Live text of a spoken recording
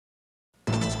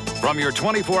From your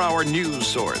 24-hour news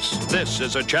source, this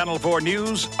is a Channel 4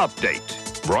 News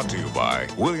Update. Brought to you by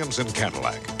Williams &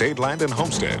 Cadillac, Dateline and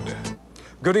Homestead.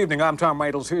 Good evening, I'm Tom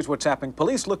Radels. Here's what's happening.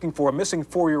 Police looking for a missing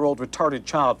 4-year-old retarded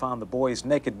child found the boy's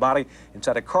naked body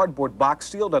inside a cardboard box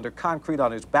sealed under concrete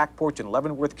on his back porch in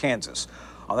Leavenworth, Kansas.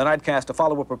 On the Nightcast, a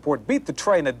follow-up report, Beat the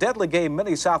Train, a deadly game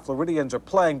many South Floridians are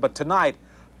playing, but tonight,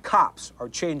 cops are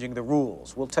changing the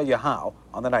rules. We'll tell you how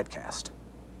on the Nightcast.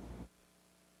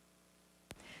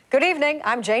 Good evening,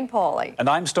 I'm Jane Pauley. And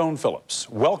I'm Stone Phillips.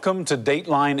 Welcome to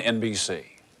Dateline NBC.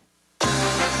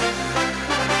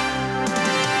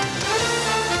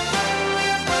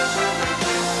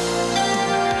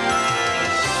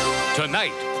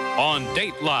 Tonight on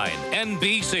Dateline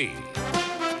NBC.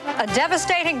 A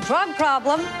devastating drug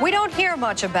problem we don't hear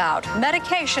much about.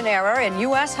 Medication error in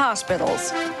U.S.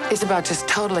 hospitals. It's about just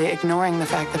totally ignoring the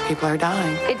fact that people are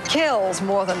dying. It kills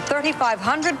more than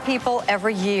 3,500 people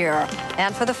every year.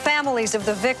 And for the families of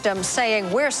the victims, saying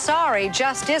we're sorry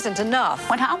just isn't enough.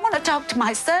 When I want to talk to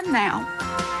my son now,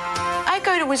 I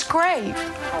go to his grave.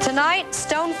 Tonight,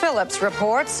 Stone Phillips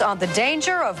reports on the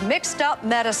danger of mixed-up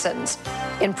medicines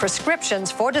in prescriptions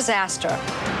for disaster.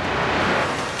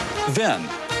 Then,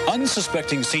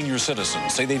 unsuspecting senior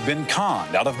citizens say they've been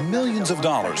conned out of millions of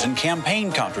dollars in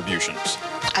campaign contributions.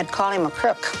 I'd call him a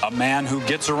crook. A man who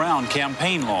gets around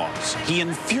campaign laws. He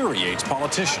infuriates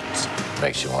politicians.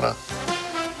 Makes you want to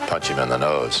punch him in the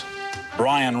nose.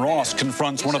 Brian Ross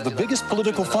confronts one of the biggest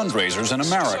political fundraisers in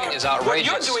America. What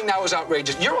you're doing now is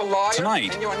outrageous. You're a liar.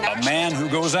 Tonight, a man who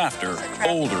goes after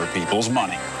older people's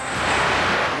money.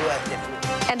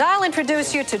 And I'll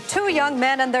introduce you to two young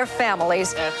men and their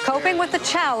families coping with the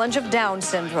challenge of Down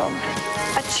syndrome,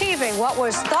 achieving what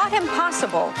was thought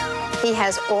impossible. He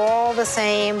has all the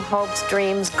same hopes,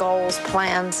 dreams, goals,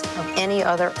 plans of any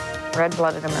other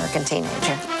red-blooded American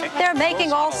teenager. They're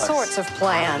making all sorts of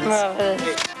plans.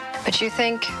 But you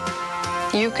think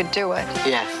you could do it?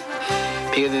 Yeah,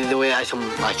 because of the way I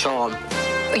charm.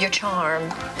 Your charm.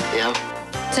 Yeah.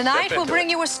 Tonight, we'll bring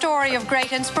you a story of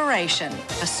great inspiration,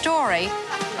 a story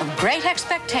of great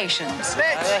expectations.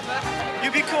 Bitch,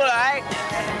 you be cool, all right?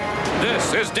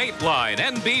 This is Dateline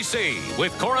NBC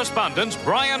with correspondents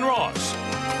Brian Ross,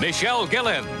 Michelle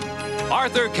Gillen,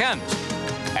 Arthur Kent,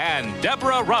 and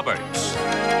Deborah Roberts.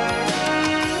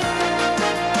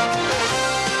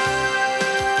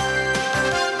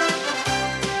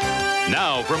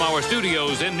 Now, from our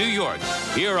studios in New York,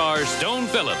 here are Stone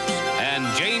Phillips and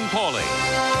Jane Pauley.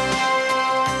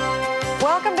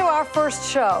 Welcome to our first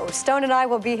show. Stone and I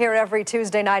will be here every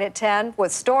Tuesday night at 10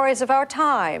 with stories of our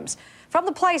times, from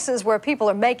the places where people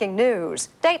are making news,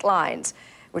 Datelines,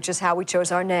 which is how we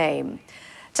chose our name.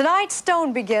 Tonight,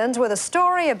 Stone begins with a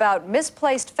story about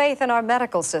misplaced faith in our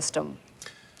medical system.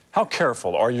 How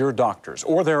careful are your doctors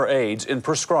or their aides in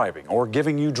prescribing or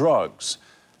giving you drugs?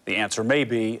 The answer may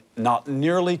be not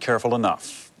nearly careful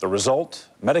enough. The result,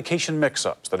 medication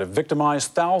mix-ups that have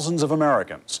victimized thousands of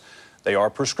Americans. They are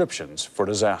prescriptions for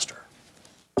disaster.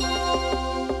 Well,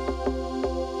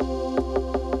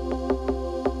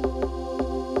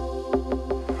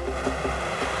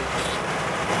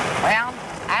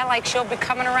 I like She'll Be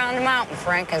Coming Around the Mountain,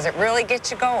 Frank, because it really gets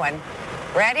you going.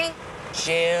 Ready?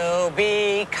 She'll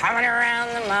be coming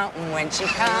around the mountain when she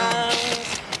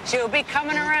comes. She'll be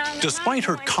coming around. Despite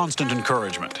her constant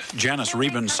encouragement, Janice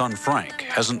Reban's son Frank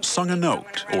hasn't sung a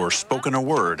note or spoken a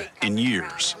word in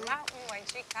years.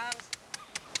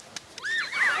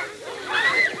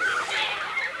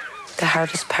 The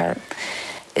hardest part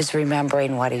is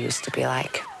remembering what he used to be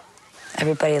like.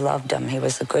 Everybody loved him. He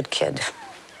was a good kid.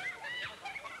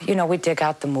 You know, we dig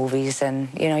out the movies and,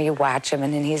 you know, you watch him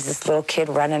and then he's this little kid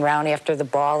running around after the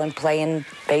ball and playing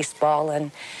baseball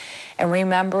and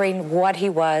remembering what he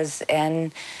was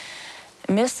and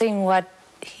missing what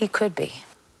he could be.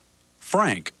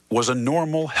 Frank was a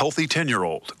normal, healthy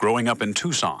 10-year-old growing up in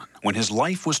Tucson when his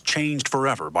life was changed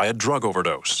forever by a drug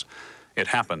overdose. It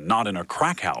happened not in a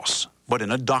crack house, but in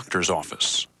a doctor's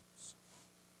office.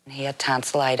 He had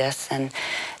tonsillitis, and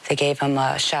they gave him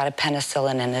a shot of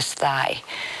penicillin in his thigh.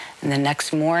 And the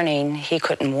next morning, he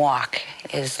couldn't walk.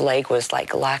 His leg was,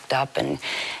 like, locked up, and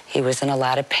he was in a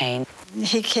lot of pain.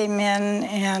 He came in,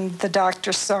 and the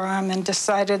doctor saw him and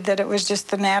decided that it was just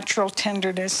the natural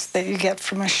tenderness that you get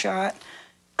from a shot.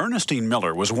 Ernestine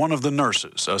Miller was one of the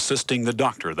nurses assisting the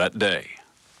doctor that day.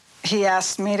 He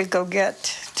asked me to go get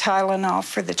Tylenol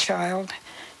for the child,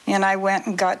 and I went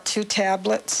and got 2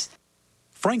 tablets.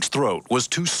 Frank's throat was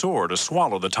too sore to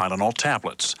swallow the Tylenol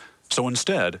tablets, so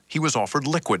instead, he was offered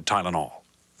liquid Tylenol.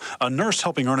 A nurse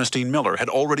helping Ernestine Miller had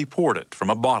already poured it from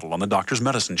a bottle on the doctor's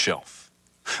medicine shelf.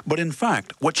 But in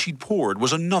fact, what she'd poured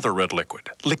was another red liquid,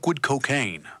 liquid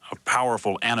cocaine, a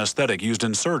powerful anesthetic used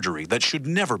in surgery that should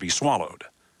never be swallowed.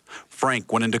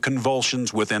 Frank went into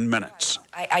convulsions within minutes.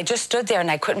 I just stood there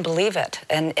and I couldn't believe it.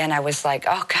 And I was like,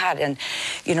 oh, God. And,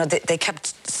 you know, they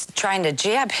kept trying to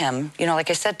jab him, you know, like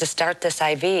I said, to start this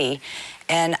IV.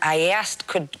 And I asked,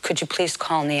 could you please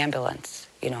call an ambulance?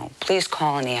 You know, please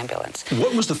call an ambulance.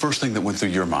 What was the first thing that went through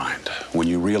your mind when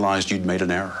you realized you'd made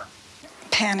an error?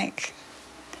 Panic.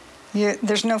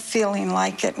 There's no feeling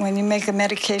like it when you make a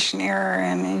medication error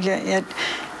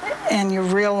and you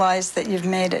realize that you've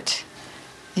made it.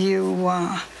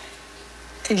 You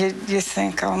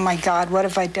think, oh my God, what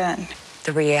have I done?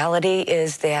 The reality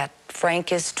is that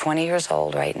Frank is 20 years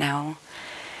old right now.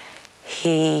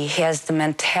 He has the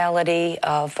mentality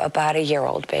of about a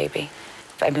year-old baby.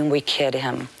 I mean, we kid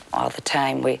him all the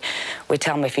time. We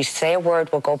tell him, if you say a word,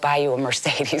 we'll go buy you a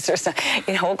Mercedes or something.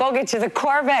 You know, we'll go get you the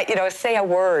Corvette, you know, say a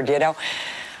word, you know.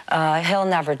 He'll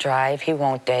never drive. He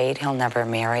won't date. He'll never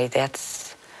marry.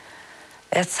 That's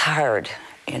hard.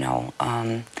 You know,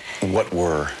 What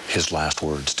were his last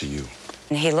words to you?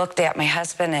 And he looked at my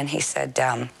husband and he said,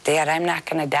 Dad, I'm not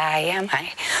going to die, am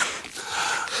I?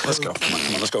 Let's go. Come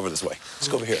on, let's go over this way. Let's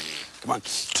go over here. Come on.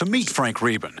 To meet Frank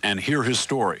Reben and hear his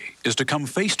story is to come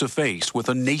face to face with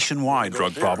a nationwide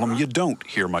drug problem you don't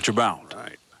hear much about.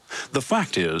 The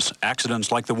fact is,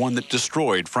 accidents like the one that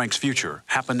destroyed Frank's future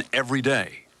happen every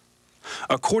day.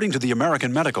 According to the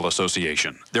American Medical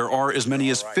Association, there are as many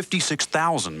as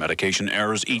 56,000 medication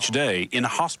errors each day in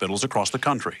hospitals across the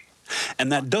country.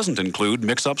 And that doesn't include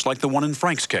mix-ups like the one in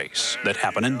Frank's case that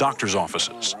happen in doctors'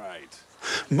 offices.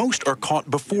 Most are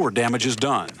caught before damage is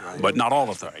done, but not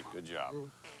all of them. Good job.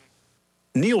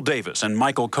 Neil Davis and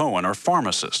Michael Cohen are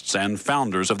pharmacists and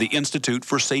founders of the Institute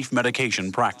for Safe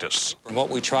Medication Practice. And what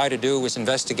we try to do is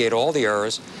investigate all the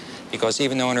errors, because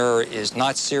even though an error is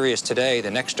not serious today,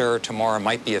 the next error tomorrow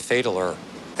might be a fatal error.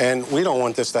 And we don't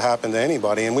want this to happen to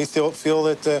anybody, and we feel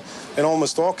that in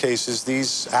almost all cases,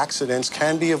 these accidents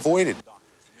can be avoided.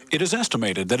 It is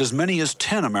estimated that as many as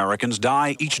 10 Americans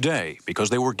die each day because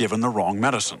they were given the wrong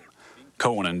medicine.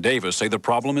 Cohen and Davis say the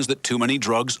problem is that too many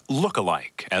drugs look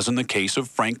alike, as in the case of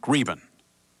Frank Reben.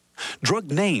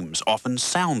 Drug names often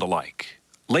sound alike.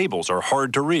 Labels are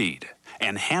hard to read,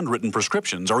 and handwritten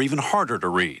prescriptions are even harder to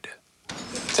read.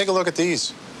 Take a look at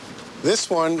these. This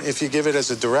one, if you give it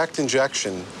as a direct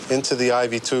injection into the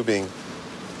IV tubing,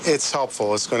 it's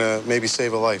helpful. It's going to maybe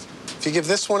save a life. If you give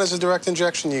this one as a direct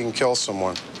injection, you can kill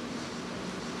someone.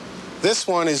 This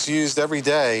one is used every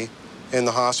day in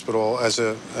the hospital as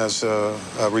a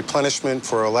replenishment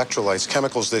for electrolytes,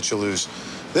 chemicals that you lose.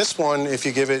 This one, if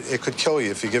you give it, it could kill you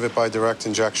if you give it by direct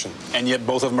injection. And yet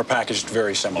both of them are packaged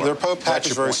very similar. They're both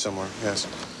packaged very similar, yes.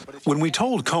 When we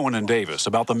told Cohen and Davis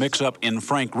about the mix-up in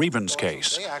Frank Reben's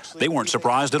case, they weren't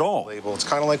surprised at all. It's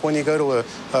kind of like when you go to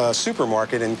a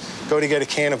supermarket and go to get a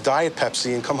can of Diet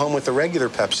Pepsi and come home with the regular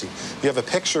Pepsi. You have a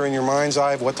picture in your mind's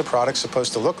eye of what the product's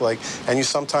supposed to look like, and you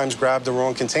sometimes grab the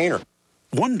wrong container.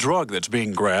 One drug that's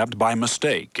being grabbed by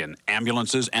mistake in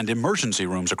ambulances and emergency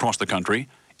rooms across the country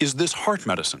is this heart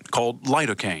medicine called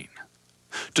lidocaine.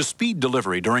 To speed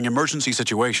delivery during emergency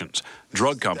situations,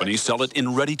 drug companies sell it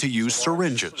in ready-to-use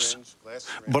syringes.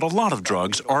 But a lot of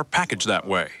drugs are packaged that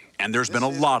way, and there's been a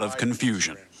lot of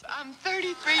confusion.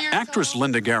 Actress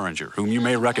Linda Geringer, whom you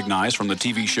may recognize from the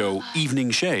TV show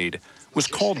Evening Shade, was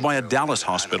called by a Dallas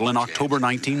hospital in October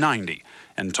 1990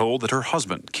 and told that her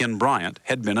husband, Ken Bryant,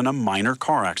 had been in a minor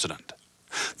car accident.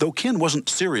 Though Ken wasn't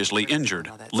seriously injured,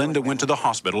 Linda went to the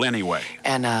hospital anyway.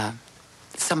 And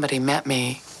somebody met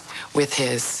me with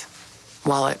his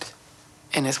wallet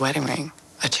and his wedding ring,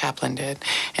 a chaplain did,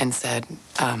 and said,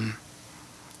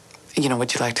 you know,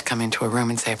 would you like to come into a room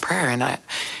and say a prayer? And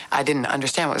I didn't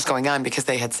understand what was going on because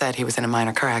they had said he was in a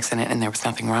minor car accident and there was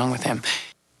nothing wrong with him.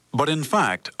 But in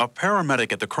fact, a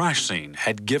paramedic at the crash scene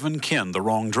had given Ken the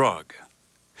wrong drug.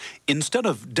 Instead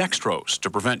of dextrose to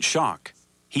prevent shock,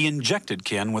 he injected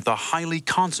Ken with a highly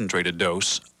concentrated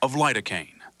dose of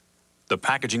lidocaine. The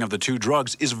packaging of the two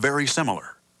drugs is very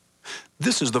similar.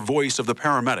 This is the voice of the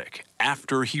paramedic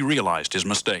after he realized his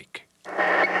mistake. Okay,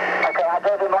 I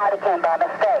gave him lidocaine by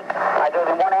mistake. I gave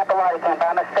him 1 amp of lidocaine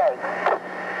by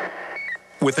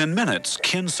mistake. Within minutes,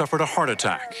 Ken suffered a heart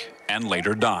attack and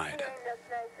later died.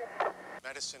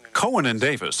 Cohen and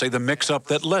Davis say the mix-up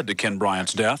that led to Ken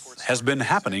Bryant's death has been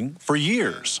happening for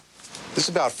years. There's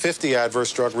about 50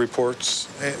 adverse drug reports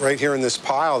right here in this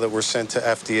pile that were sent to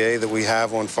FDA that we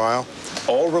have on file.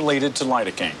 All related to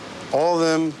lidocaine. All of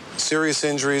them serious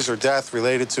injuries or death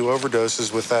related to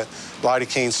overdoses with that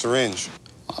lidocaine syringe.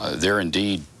 There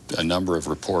indeed a number of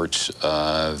reports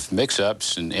of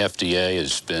mix-ups, and FDA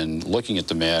has been looking at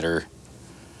the matter.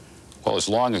 Well, as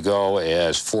long ago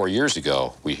as 4 years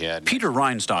ago, we had... Peter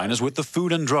Reinstein is with the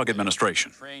Food and Drug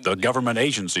Administration, the government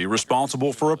agency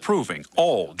responsible for approving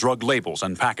all drug labels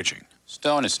and packaging.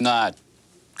 Stone, it's not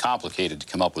complicated to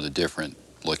come up with a different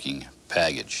looking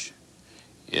package.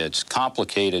 It's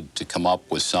complicated to come up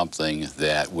with something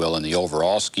that will, in the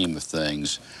overall scheme of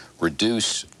things,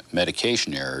 reduce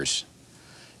medication errors,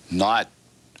 not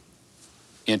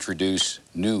introduce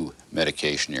new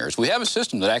medication errors. We have a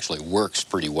system that actually works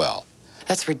pretty well.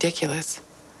 That's ridiculous.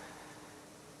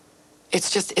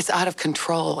 It's just, it's out of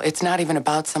control. It's not even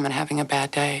about someone having a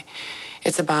bad day.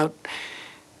 It's about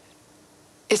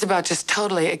just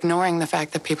totally ignoring the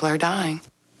fact that people are dying.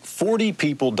 40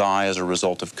 people die as a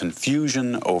result of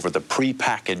confusion over the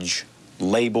prepackaged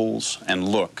labels and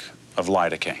look of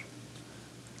lidocaine.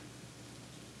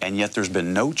 And yet there's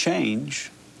been no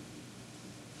change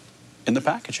in the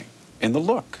packaging, in the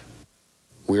look.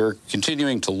 We're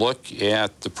continuing to look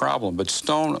at the problem, but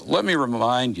Stone, let me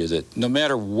remind you that no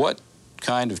matter what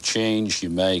kind of change you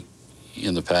make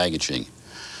in the packaging,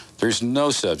 there's no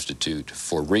substitute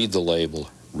for read the label,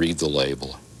 read the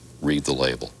label, read the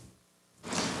label.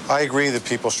 I agree that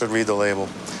people should read the label.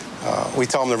 We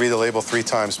tell them to read the label 3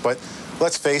 times, but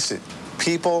let's face it,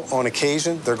 people, on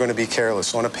occasion, they're going to be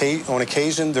careless. On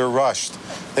occasion, they're rushed.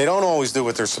 They don't always do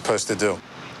what they're supposed to do.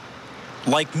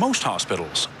 Like most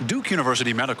hospitals, Duke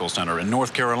University Medical Center in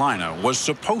North Carolina was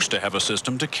supposed to have a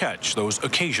system to catch those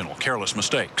occasional careless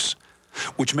mistakes,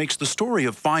 which makes the story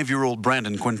of 5-year-old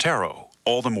Brandon Quintero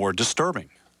all the more disturbing.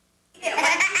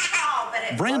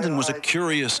 Brandon was a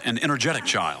curious and energetic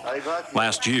child.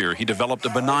 Last year, he developed a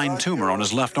benign tumor on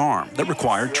his left arm that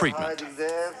required treatment.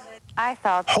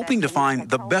 Hoping to find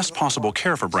the best possible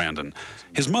care for Brandon,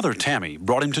 his mother, Tammy,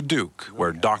 brought him to Duke,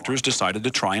 where doctors decided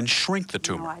to try and shrink the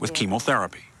tumor with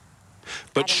chemotherapy.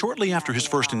 But shortly after his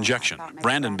first injection,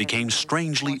 Brandon became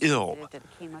strangely ill.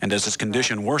 And as his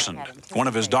condition worsened, one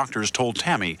of his doctors told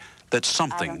Tammy that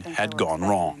something had gone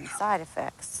wrong.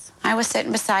 I was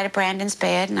sitting beside Brandon's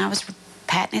bed, and I was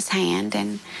patting his hand,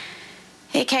 and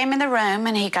he came in the room,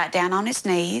 and he got down on his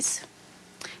knees.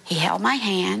 He held my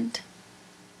hand,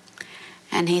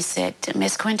 and he said,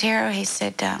 Miss Quintero, he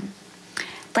said,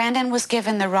 Brandon was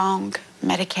given the wrong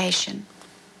medication,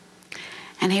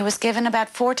 and he was given about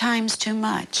 4 times too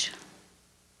much.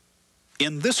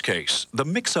 In this case, the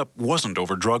mix-up wasn't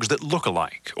over drugs that look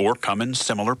alike or come in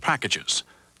similar packages.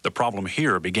 The problem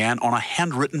here began on a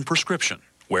handwritten prescription,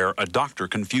 where a doctor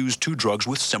confused 2 drugs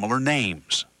with similar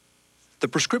names. The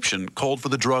prescription called for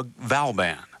the drug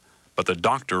Valban, but the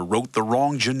doctor wrote the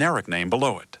wrong generic name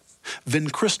below it,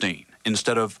 vincristine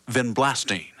instead of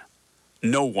vinblastine.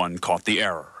 No one caught the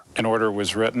error. An order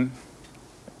was written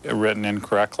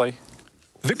incorrectly.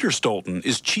 Victor Stolten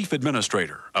is chief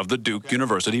administrator of the Duke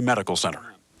University Medical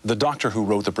Center. The doctor who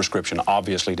wrote the prescription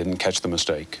obviously didn't catch the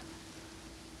mistake.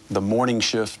 The morning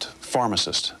shift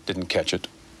pharmacist didn't catch it.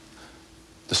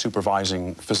 The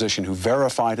supervising physician who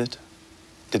verified it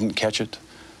didn't catch it.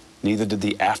 Neither did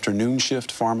the afternoon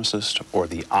shift pharmacist or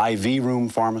the IV room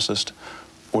pharmacist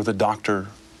or the doctor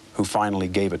who finally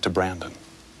gave it to Brandon.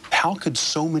 How could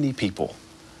so many people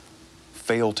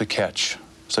fail to catch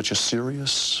such a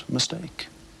serious mistake?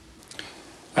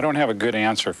 I don't have a good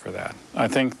answer for that. I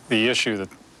think the issue that,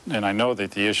 and I know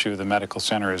that the issue the medical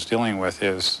center is dealing with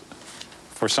is,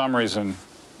 for some reason,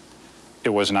 it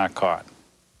was not caught.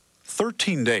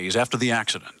 13 days after the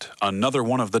accident, another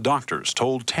one of the doctors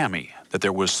told Tammy that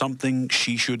there was something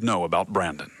she should know about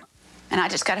Brandon. And I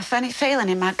just got a funny feeling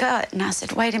in my gut, and I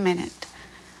said, wait a minute.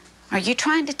 Are you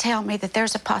trying to tell me that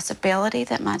there's a possibility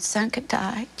that my son could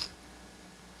die?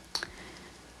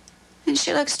 And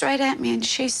she looked straight at me and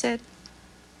she said,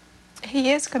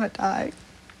 he is going to die.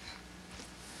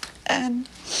 And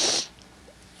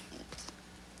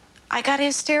I got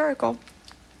hysterical.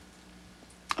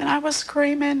 And I was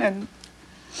screaming, and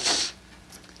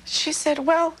she said,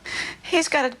 well, he's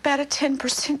got about a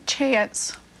 10%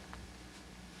 chance.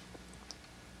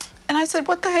 And I said,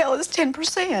 what the hell is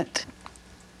 10%?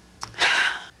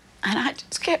 And I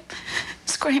just kept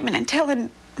screaming and telling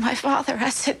my father, I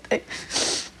said,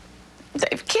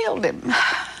 they've killed him.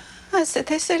 I said,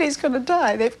 they said he's going to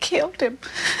die. They've killed him.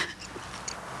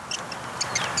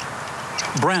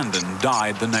 Brandon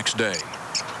died the next day.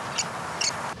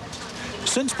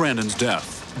 Since Brandon's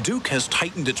death, Duke has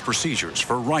tightened its procedures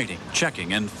for writing,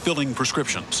 checking, and filling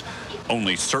prescriptions.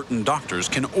 Only certain doctors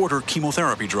can order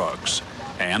chemotherapy drugs.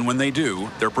 And when they do,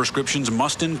 their prescriptions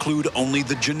must include only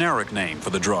the generic name for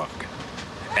the drug.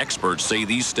 Experts say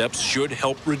these steps should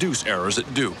help reduce errors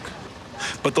at Duke.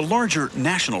 But the larger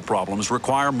national problems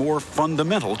require more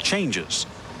fundamental changes.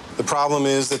 The problem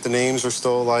is that the names are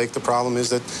still alike. The problem is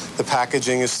that the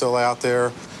packaging is still out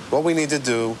there. What we need to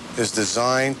do is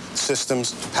design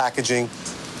systems, packaging,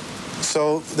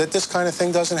 so that this kind of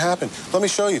thing doesn't happen. Let me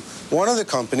show you. One of the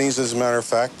companies, as a matter of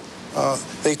fact,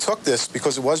 they took this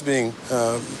because it was being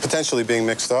potentially being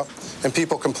mixed up, and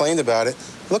people complained about it.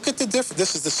 Look at the difference.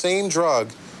 This is the same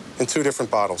drug in 2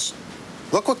 different bottles.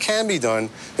 Look what can be done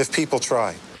if people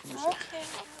try.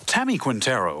 Tammy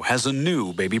Quintero has a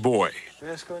new baby boy,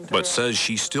 but says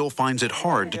she still finds it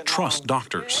hard to trust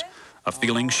doctors. A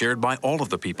feeling shared by all of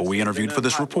the people we interviewed for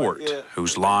this report,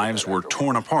 whose lives were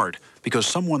torn apart because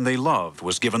someone they loved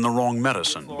was given the wrong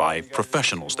medicine by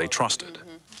professionals they trusted.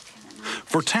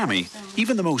 For Tammy,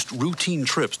 even the most routine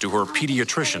trips to her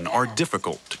pediatrician are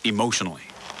difficult emotionally.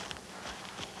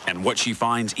 And what she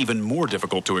finds even more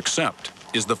difficult to accept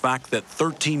is the fact that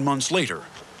 13 months later,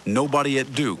 nobody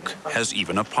at Duke has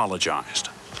even apologized.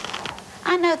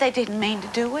 I know they didn't mean to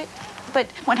do it, but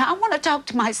when I want to talk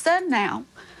to my son now,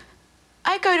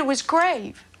 I go to his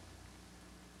grave.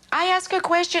 I ask a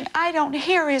question, I don't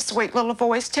hear his sweet little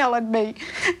voice telling me,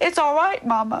 "It's all right,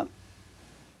 Mama."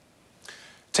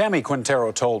 Tammy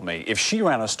Quintero told me if she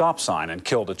ran a stop sign and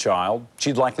killed a child,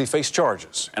 she'd likely face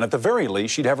charges. And at the very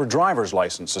least, she'd have her driver's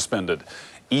license suspended,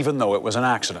 even though it was an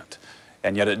accident.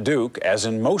 And yet at Duke, as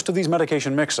in most of these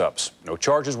medication mix-ups, no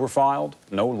charges were filed,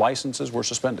 no licenses were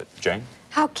suspended. Jane?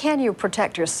 How can you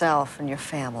protect yourself and your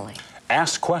family?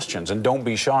 Ask questions and don't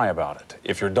be shy about it.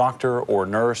 If your doctor or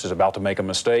nurse is about to make a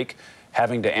mistake,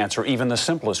 having to answer even the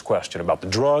simplest question about the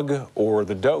drug or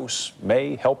the dose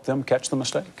may help them catch the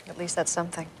mistake. At least that's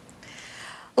something.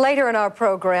 Later in our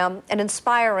program, an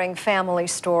inspiring family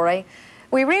story.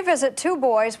 We revisit 2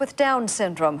 boys with Down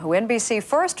syndrome who NBC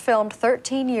first filmed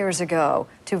 13 years ago.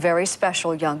 2 very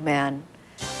special young men.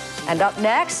 And up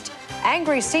next,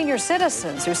 angry senior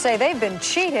citizens who say they've been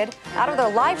cheated out of their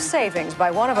life savings by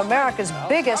one of America's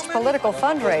biggest political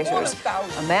fundraisers,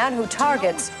 a man who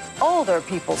targets older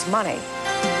people's money.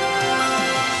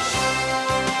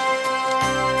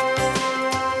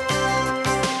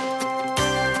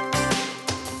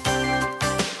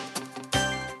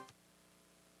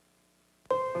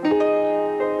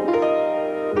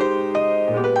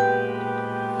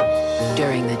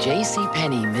 During the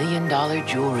JCPenney $1 Million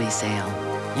Jewelry Sale,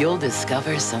 you'll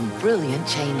discover some brilliant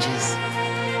changes.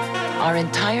 Our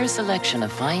entire selection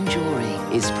of fine jewelry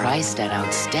is priced at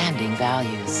outstanding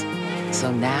values.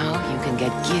 So now you can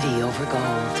get giddy over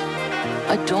gold,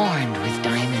 adorned with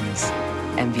diamonds,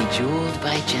 and bejeweled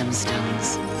by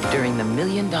gemstones during the $1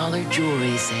 Million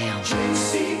Jewelry Sale.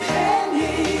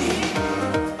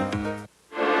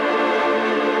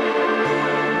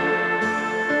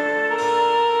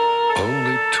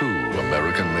 Only 2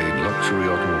 American-made luxury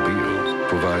automobiles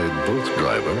provide both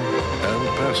driver and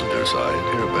passenger side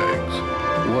airbags.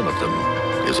 One of them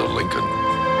is a Lincoln.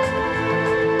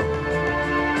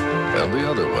 And the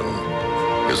other one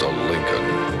is a Lincoln.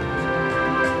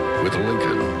 With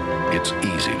Lincoln, it's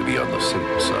easy to be on the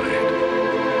safe side.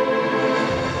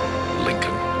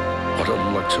 Lincoln, what a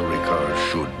luxury car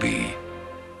should be.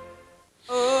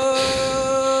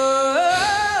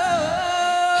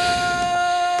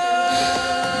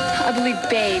 I believe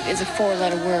babe is a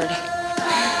 4-letter word.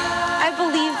 I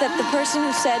believe that the person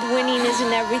who said winning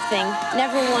isn't everything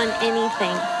never won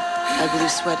anything. I believe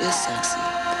sweat is sexy.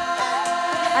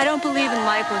 I don't believe in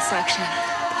liposuction.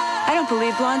 I don't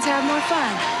believe blondes have more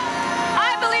fun.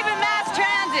 I believe in mass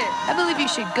transit. I believe you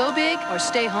should go big or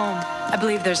stay home. I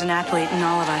believe there's an athlete in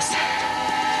all of us.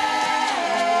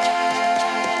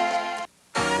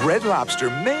 Red Lobster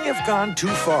may have gone too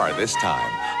far this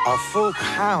time. A full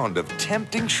pound of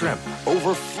tempting shrimp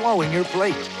overflowing your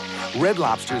plate. Red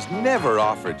Lobster's never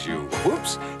offered you,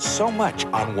 whoops, so much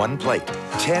on one plate.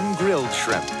 10 grilled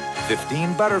shrimp,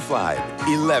 15 butterfly,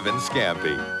 11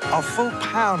 scampi. A full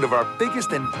pound of our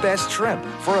biggest and best shrimp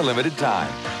for a limited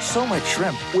time. So much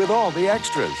shrimp with all the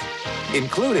extras,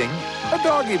 including a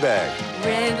doggy bag.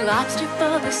 Red Lobster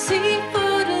for the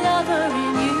seafood lover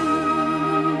in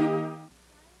you.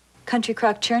 Country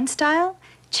Crock Churn Style?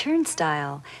 Churn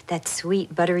Style. That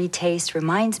sweet, buttery taste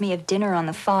reminds me of dinner on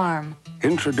the farm.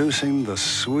 Introducing the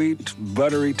sweet,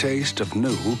 buttery taste of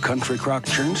new Country Crock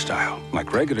Churn Style.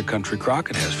 Like regular Country Crock,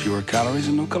 it has fewer calories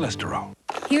and no cholesterol.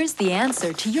 Here's the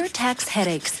answer to your tax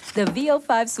headaches. The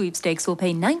VO5 sweepstakes will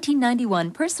pay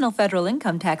 $19.91 personal federal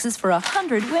income taxes for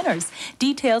 100 winners.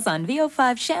 Details on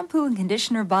VO5 shampoo and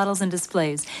conditioner bottles and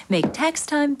displays. Make tax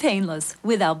time painless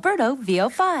with Alberto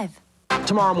VO5.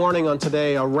 Tomorrow morning on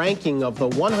Today, a ranking of the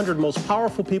 100 most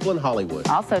powerful people in Hollywood.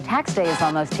 Also, tax day is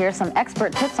almost here. Some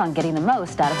expert tips on getting the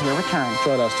most out of your return.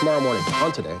 Join us tomorrow morning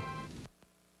on Today.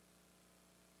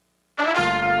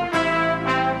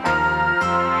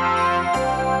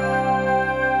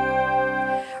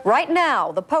 Right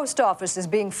now, the post office is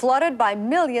being flooded by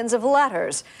millions of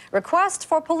letters, requests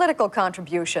for political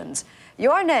contributions.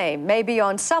 Your name may be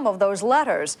on some of those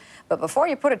letters, but before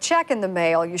you put a check in the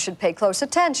mail, you should pay close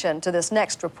attention to this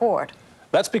next report.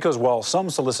 That's because while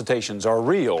some solicitations are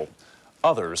real,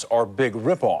 others are big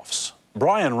rip-offs.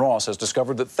 Brian Ross has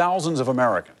discovered that thousands of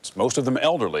Americans, most of them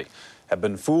elderly, have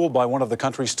been fooled by one of the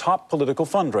country's top political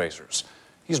fundraisers.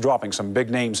 He's dropping some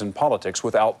big names in politics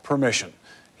without permission.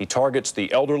 He targets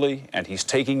the elderly, and he's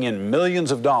taking in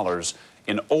millions of dollars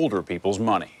in older people's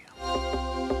money.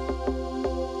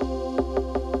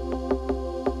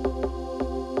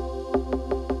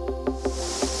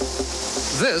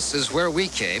 This is where we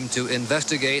came to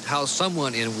investigate how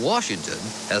someone in Washington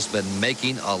has been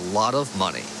making a lot of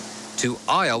money. To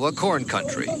Iowa corn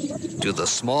country, to the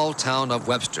small town of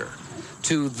Webster,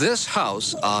 to this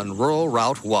house on rural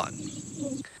Route 1.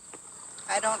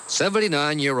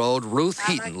 79-year-old Ruth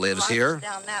Heaton lives here.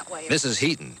 Mrs.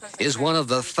 Heaton is one of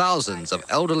the thousands of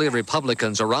elderly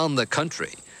Republicans around the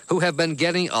country who have been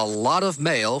getting a lot of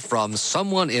mail from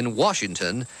someone in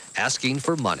Washington asking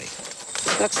for money.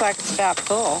 Looks like it's about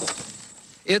full.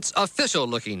 It's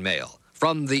official-looking mail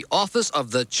from the office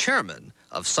of the chairman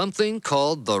of something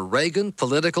called the Reagan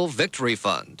Political Victory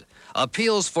Fund.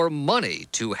 Appeals for money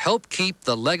to help keep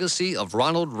the legacy of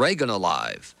Ronald Reagan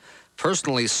alive.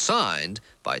 Personally signed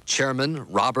by Chairman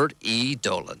Robert E.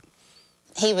 Dolan.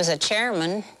 He was a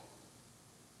chairman.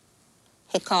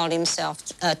 He called himself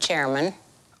a chairman.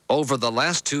 Over the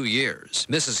last 2 years,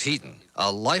 Mrs. Heaton,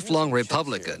 a lifelong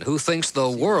Republican who thinks the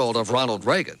world of Ronald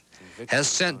Reagan, has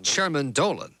sent Chairman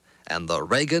Dolan and the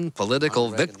Reagan Political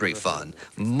Victory Fund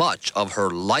much of her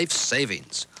life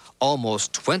savings,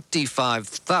 almost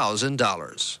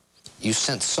 $25,000. You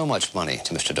sent so much money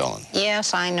to Mr. Dolan.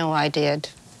 Yes, I know I did.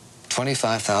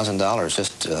 $25,000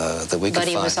 just that we could But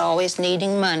he was always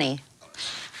needing money.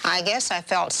 I guess I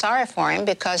felt sorry for him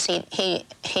because he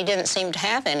didn't seem to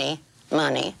have any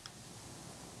money.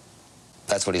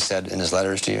 That's what he said in his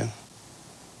letters to you?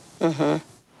 Mm-hmm.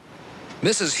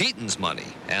 Mrs. Heaton's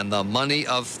money and the money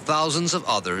of thousands of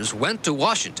others went to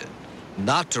Washington,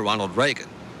 not to Ronald Reagan,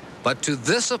 but to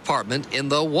this apartment in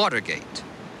the Watergate,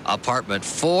 apartment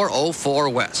 404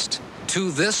 West, to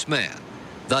this man,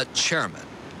 the chairman,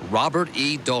 Robert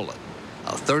E. Dolan,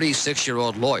 a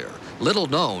 36-year-old lawyer, little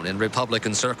known in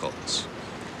Republican circles.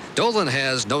 Dolan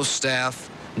has no staff,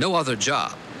 no other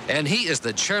job, and he is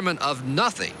the chairman of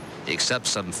nothing except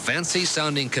some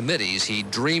fancy-sounding committees he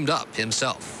dreamed up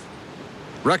himself.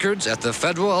 Records at the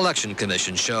Federal Election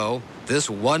Commission show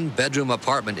this one-bedroom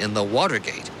apartment in the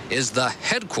Watergate is the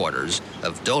headquarters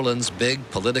of Dolan's big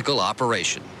political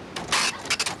operation.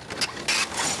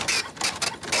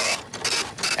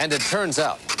 And it turns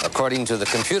out, according to the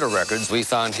computer records we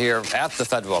found here at the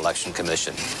Federal Election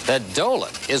Commission, that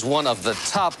Dolan is one of the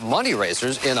top money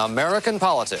raisers in American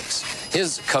politics.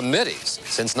 His committees,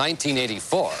 since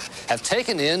 1984, have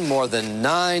taken in more than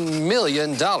 $9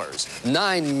 million.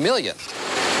 $9 million.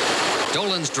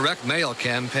 Dolan's direct mail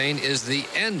campaign is the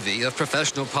envy of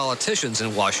professional politicians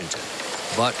in Washington,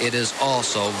 but it is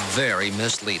also very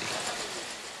misleading.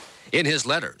 In his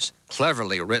letters,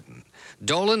 cleverly written,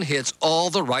 Dolan hits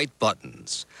all the right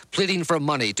buttons, pleading for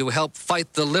money to help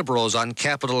fight the liberals on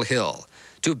Capitol Hill,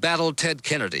 to battle Ted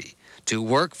Kennedy, to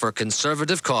work for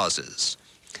conservative causes.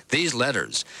 These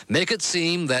letters make it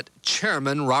seem that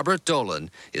Chairman Robert Dolan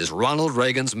is Ronald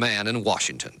Reagan's man in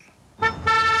Washington.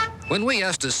 When we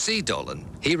asked to see Dolan,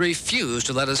 he refused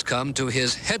to let us come to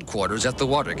his headquarters at the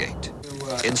Watergate.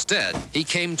 Instead, he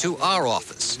came to our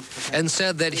office and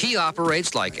said that he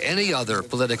operates like any other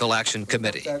political action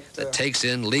committee that takes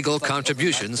in legal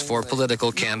contributions for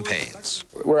political campaigns.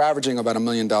 We're averaging about $1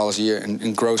 million a year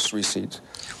in gross receipts.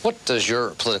 What does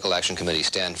your political action committee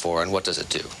stand for, and what does it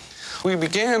do? We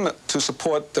began to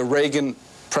support the Reagan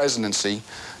presidency.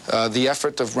 The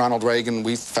effort of Ronald Reagan,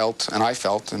 we felt, and I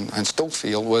felt, and still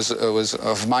feel, was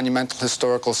of monumental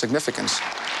historical significance.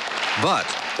 But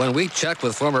when we checked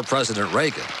with former President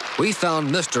Reagan, we found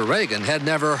Mr. Reagan had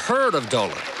never heard of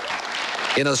Dolan.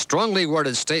 In a strongly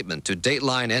worded statement to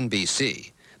Dateline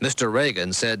NBC, Mr.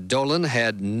 Reagan said Dolan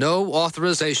had no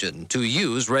authorization to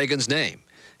use Reagan's name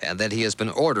and that he has been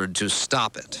ordered to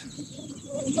stop it.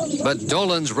 But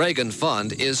Dolan's Reagan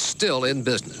Fund is still in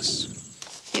business.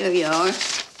 Here you are.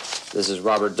 This is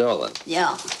Robert Dolan.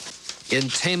 Yeah. In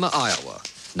Tama, Iowa,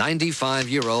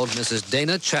 95-year-old Mrs.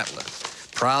 Dana Chatlin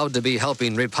proud to be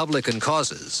helping Republican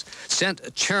causes, sent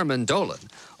Chairman Dolan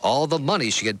all the money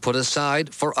she had put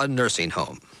aside for a nursing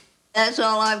home. That's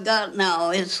all I've got now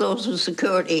is Social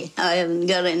Security. I haven't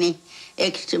got any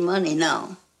extra money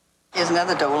now. Here's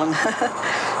another Dolan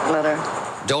letter.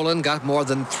 Dolan got more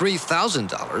than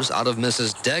 $3,000 out of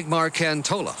Mrs. Dagmar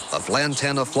Cantola of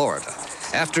Lantana, Florida,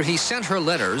 after he sent her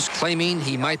letters claiming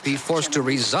he might be forced to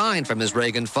resign from his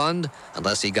Reagan fund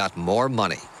unless he got more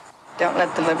money. Don't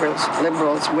let the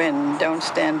liberals win. Don't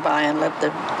stand by and let the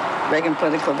Reagan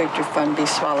Political Victory Fund be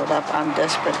swallowed up. I'm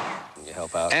desperate.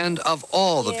 Help out. And of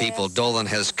all the people Dolan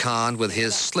has conned with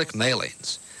his slick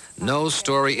mailings, no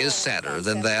story is sadder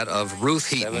than that of Ruth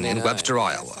Heaton in Webster,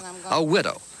 Iowa, a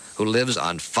widow who lives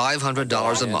on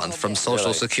 $500 a month from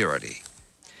Social Security.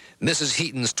 Mrs.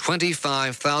 Heaton's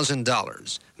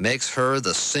 $25,000 makes her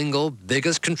the single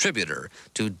biggest contributor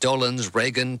to Dolan's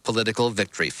Reagan Political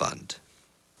Victory Fund.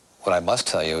 What I must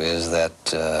tell you is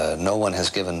that no one has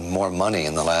given more money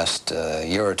in the last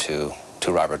year or two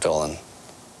to Robert Dolan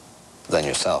than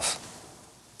yourself.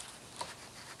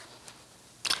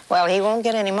 Well, he won't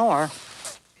get any more.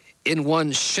 In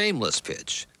one shameless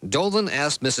pitch, Dolan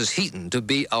asked Mrs. Heaton to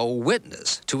be a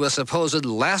witness to a supposed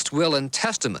last will and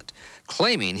testament,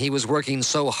 claiming he was working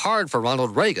so hard for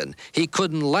Ronald Reagan he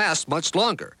couldn't last much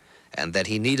longer, and that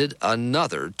he needed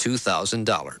another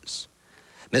 $2,000.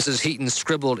 Mrs. Heaton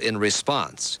scribbled in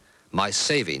response, "My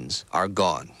savings are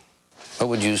gone." What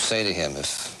would you say to him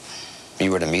if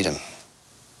you were to meet him?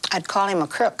 I'd call him a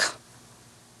crook.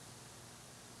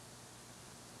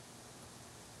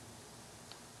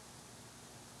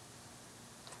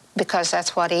 Because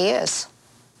that's what he is.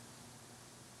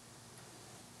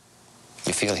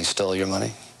 You feel he stole your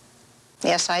money?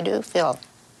 Yes, I do, Phil.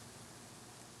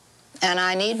 And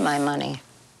I need my money.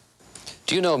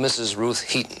 Do you know Mrs. Ruth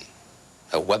Heaton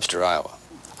of Webster, Iowa?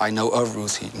 I know of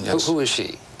Ruth Heaton, yes. Who is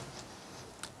she?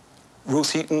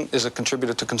 Ruth Heaton is a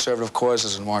contributor to conservative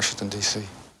causes in Washington, D.C.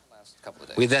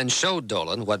 We then showed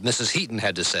Dolan what Mrs. Heaton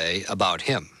had to say about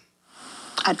him.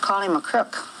 I'd call him a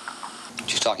crook.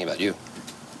 She's talking about you.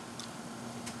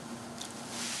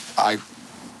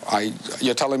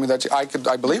 You're telling me that I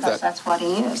believe Because that. that's what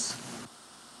he is.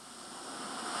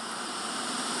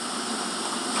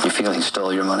 You feel he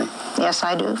stole your money? Yes,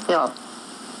 I do, Phil.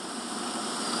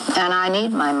 And I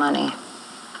need my money.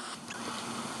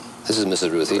 This is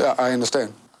Mrs. Ruth Heaton. Yeah, I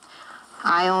understand.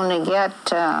 I only get,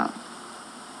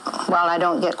 well, I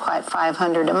don't get quite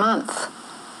 $500 a month.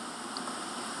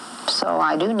 So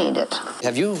I do need it.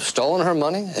 Have you stolen her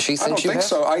money? Does she think you have?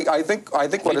 So. I think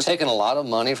what You've taken a lot of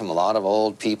money from a lot of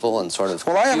old people and sort of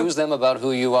Well, I confuse them about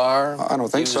who you are. I don't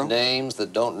think use so. names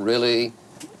that don't really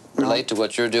relate to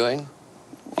what you're doing.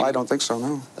 I don't think so,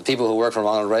 no. The people who work for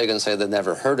Ronald Reagan say they've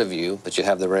never heard of you, but you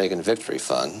have the Reagan Victory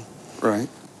Fund. Right.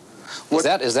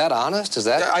 Is that honest? Is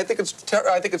that? Yeah, I think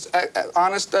it's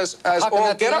honest as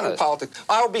all get out in politics.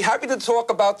 I'll be happy to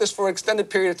talk about this for an extended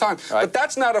period of time, but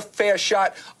that's not a fair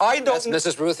shot. That's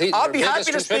Mrs. Ruth Heaton. I'll be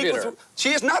happy to speak with. She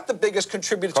is not the biggest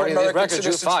contributor to American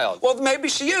citizens. You filed. Well, maybe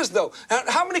she is though.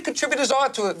 How many contributors are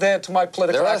there to my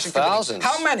political action committee? Thousands.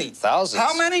 How many? Thousands.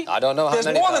 How many? I don't know how many.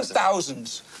 There's more than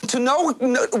thousands. To know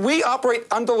we operate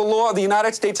under the law of the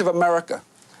United States of America.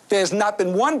 There's not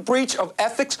been one breach of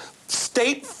ethics,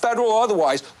 state, federal, or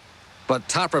otherwise. But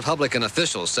top Republican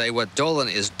officials say what Dolan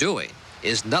is doing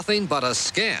is nothing but a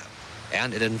scam,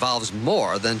 and it involves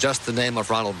more than just the name of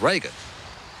Ronald Reagan.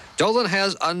 Dolan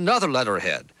has another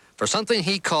letterhead for something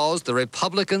he calls the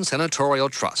Republican Senatorial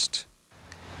Trust.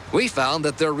 We found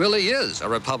that there really is a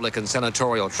Republican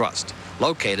Senatorial Trust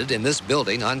located in this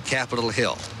building on Capitol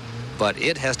Hill, but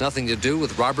it has nothing to do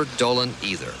with Robert Dolan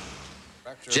either.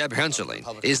 Jeb Henserling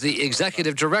is the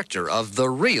executive director of the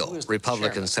real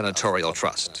Republican Senatorial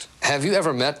Trust. Have you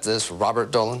ever met this Robert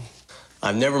Dolan?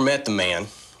 I've never met the man,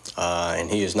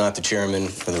 and he is not the chairman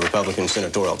of the Republican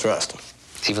Senatorial Trust.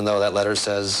 Even though that letter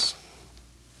says?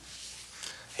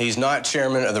 He's not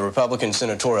chairman of the Republican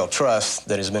Senatorial Trust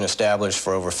that has been established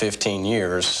for over 15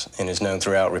 years and is known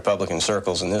throughout Republican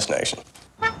circles in this nation.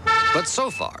 But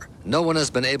so far, no one has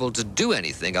been able to do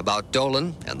anything about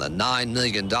Dolan and the $9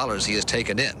 million he has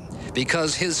taken in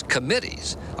because his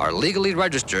committees are legally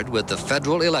registered with the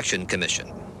Federal Election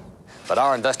Commission. But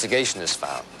our investigation has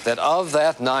found that of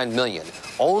that $9 million,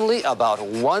 only about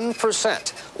 1%,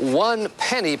 1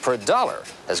 penny per dollar,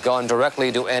 has gone directly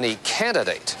to any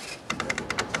candidate.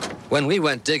 When we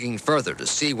went digging further to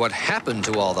see what happened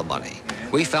to all the money,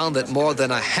 we found that more than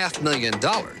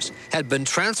 $500,000 had been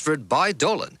transferred by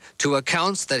Dolan to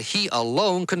accounts that he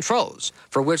alone controls,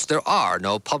 for which there are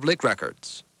no public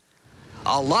records.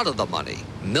 A lot of the money,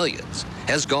 millions,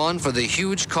 has gone for the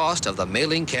huge cost of the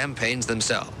mailing campaigns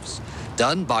themselves,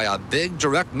 done by a big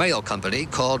direct mail company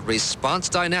called Response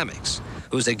Dynamics,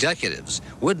 whose executives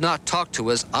would not talk to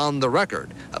us on the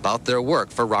record about their work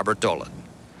for Robert Dolan.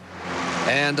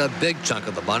 And a big chunk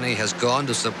of the money has gone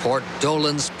to support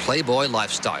Dolan's Playboy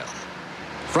lifestyle.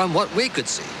 From what we could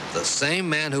see, the same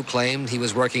man who claimed he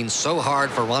was working so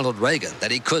hard for Ronald Reagan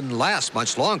that he couldn't last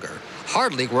much longer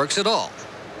hardly works at all.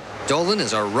 Dolan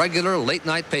is a regular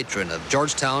late-night patron of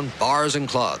Georgetown bars and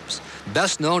clubs,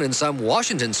 best known in some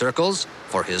Washington circles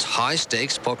for his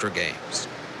high-stakes poker games.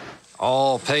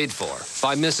 All paid for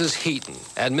by Mrs. Heaton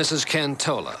and Mrs.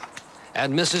 Cantola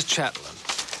and Mrs. Chatlin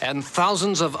and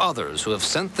thousands of others who have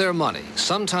sent their money,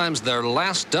 sometimes their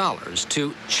last dollars,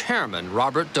 to Chairman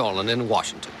Robert Dolan in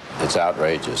Washington. It's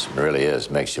outrageous. It really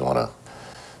is. Makes you want to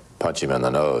punch him in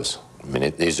the nose. I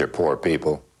mean, these are poor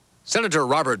people. Senator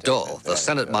Robert Dole, the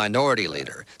Senate Minority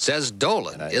Leader, says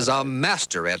Dolan is a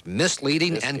master at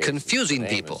misleading and confusing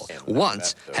people,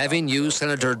 once having used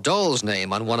Senator Dole's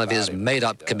name on one of his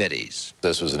made-up committees.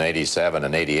 This was in '87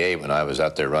 and '88 when I was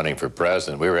out there running for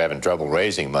president. We were having trouble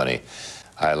raising money.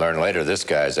 I learned later this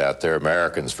guy's out there,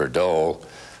 Americans for Dole,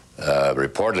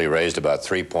 reportedly raised about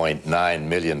 $3.9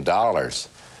 million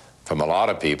from a lot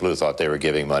of people who thought they were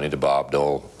giving money to Bob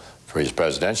Dole for his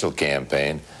presidential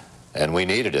campaign. And we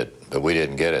needed it, but we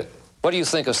didn't get it. What do you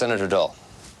think of Senator Dole?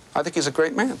 I think he's a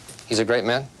great man. He's a great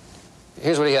man?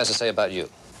 Here's what he has to say about you.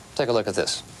 Take a look at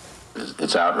this.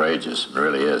 It's outrageous. It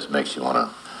really is. It makes you want to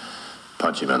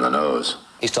punch him in the nose.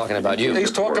 He's talking about you.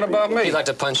 He's talking about me. He'd like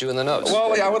to punch you in the nose.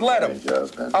 Well, I would let him.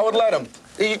 I would let him.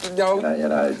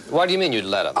 Why do you mean you'd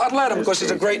let him? I'd let him because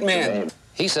he's a great man.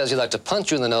 He says he'd like to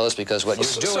punch you in the nose because what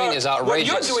you're doing is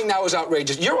outrageous. What you're doing now is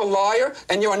outrageous. You're a liar,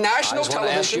 and you're a national television. I just want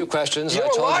to ask you questions. You're I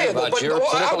told a liar, you about your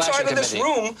political outside action of this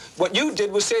room, what you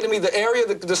did was say to me the area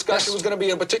the discussion was going to be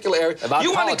in a particular area. About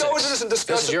you politics. want to go into this and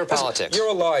discuss This is your politics. You're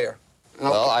a liar.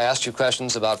 Well, I asked you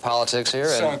questions about politics here,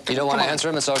 and you don't want to answer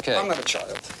them. It's okay. I'm not a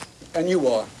child, and you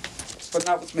are. But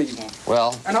not with me, you won't.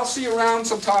 Well. And I'll see you around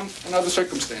sometime in other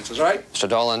circumstances, right? Mr.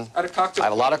 Dolan, I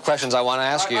have a lot of questions I want to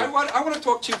ask you. I want to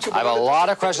talk to you, too. I have a lot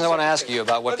of questions I want to ask you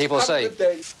about what people say. Good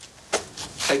day.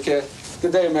 Take care.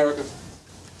 Good day, America.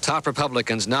 Top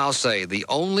Republicans now say the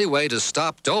only way to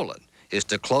stop Dolan is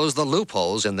to close the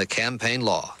loopholes in the campaign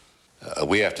law.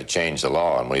 We have to change the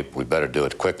law, and we better do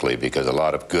it quickly because a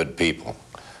lot of good people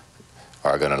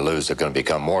are going to lose. They're going to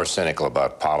become more cynical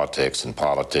about politics and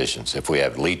politicians if we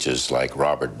have leeches like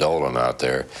Robert Dolan out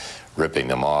there ripping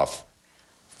them off.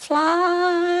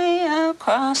 Fly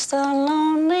across the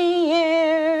lonely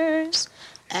years.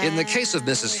 In the case of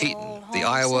Mrs. Heaton, the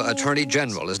Iowa Attorney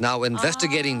General is now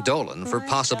investigating Dolan for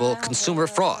possible consumer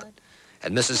fraud,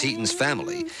 and Mrs. Heaton's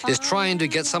family is trying to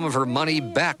get some of her money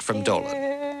back from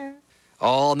Dolan.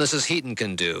 All Mrs. Heaton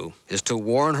can do is to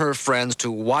warn her friends to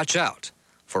watch out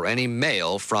for any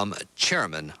mail from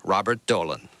Chairman Robert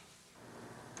Dolan.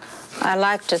 I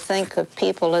like to think of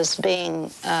people as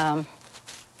being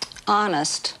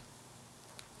honest.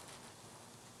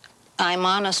 I'm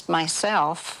honest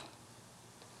myself,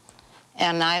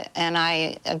 and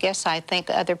I guess I think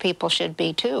other people should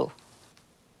be too.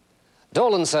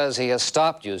 Dolan says he has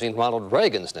stopped using Ronald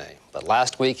Reagan's name, but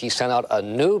last week he sent out a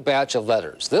new batch of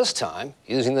letters, this time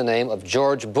using the name of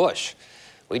George Bush.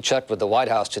 We checked with the White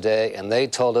House today, and they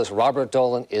told us Robert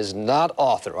Dolan is not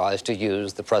authorized to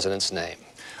use the president's name.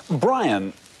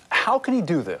 Brian, how can he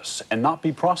do this and not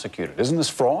be prosecuted? Isn't this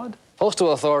fraud?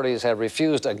 Postal authorities have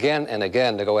refused again and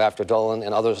again to go after Dolan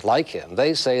and others like him.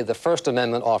 They say the First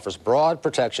Amendment offers broad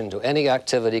protection to any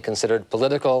activity considered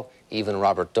political, even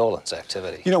Robert Dolan's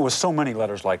activity. You know, with so many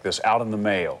letters like this out in the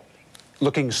mail,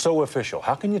 looking so official,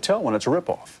 how can you tell when it's a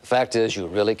ripoff? The fact is, you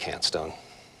really can't, Stone.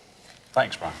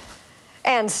 Thanks, Brian.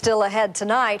 And still ahead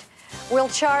tonight, we'll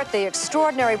chart the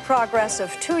extraordinary progress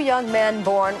of two young men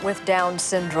born with Down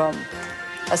syndrome.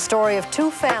 A story of two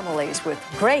families with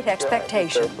great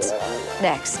expectations.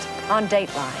 Next on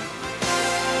Dateline.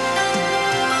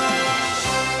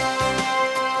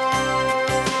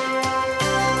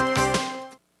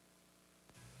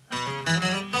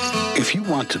 If you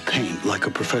want to paint like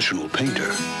a professional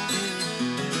painter,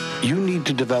 you need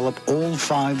to develop all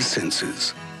 5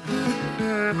 senses.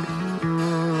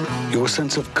 Your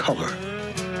sense of color,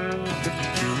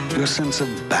 your sense of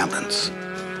balance,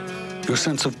 your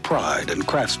sense of pride and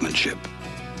craftsmanship,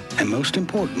 and most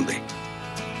importantly,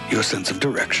 your sense of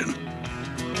direction.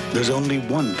 There's only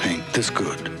one paint this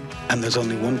good, and there's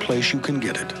only one place you can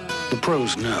get it. The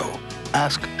pros know.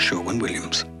 Ask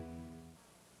Sherwin-Williams.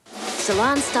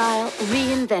 Salon style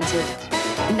reinvented.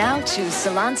 Now choose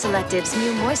Salon Selective's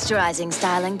new moisturizing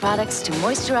styling products to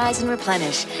moisturize and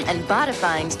replenish, and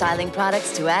bodifying styling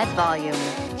products to add volume.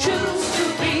 Choose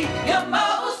to be your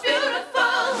most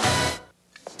beautiful.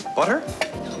 Butter?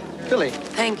 Philly.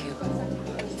 Thank you.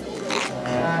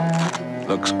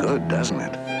 Looks good, doesn't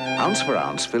it? Ounce for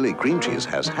ounce, Philly cream cheese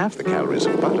has half the calories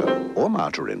of butter or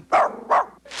margarine.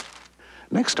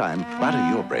 Next time, butter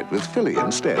your bread with Philly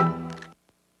instead.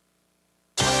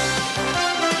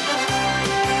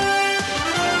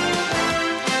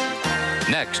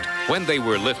 Next, when they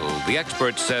were little, the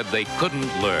experts said they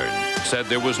couldn't learn, said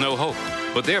there was no hope,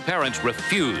 but their parents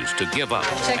refused to give up.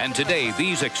 And today,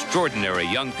 these extraordinary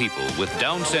young people with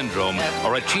Down syndrome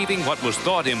are achieving what was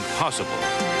thought impossible.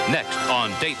 Next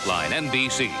on Dateline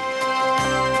NBC.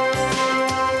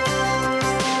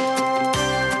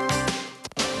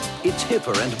 It's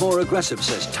hipper and more aggressive,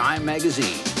 says Time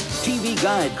magazine. TV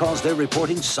Guide calls their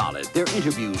reporting solid, their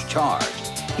interviews charged.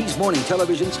 He's morning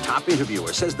television's top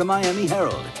interviewer, says the Miami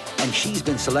Herald. And she's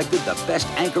been selected the best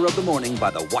anchor of the morning by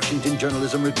the Washington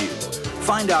Journalism Review.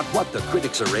 Find out what the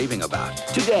critics are raving about.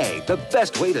 Today, the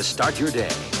best way to start your day.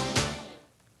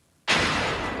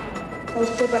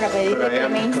 But I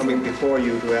am coming before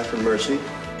you to ask for mercy.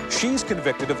 She's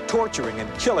convicted of torturing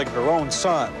and killing her own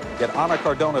son. Yet Ana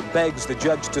Cardona begs the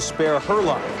judge to spare her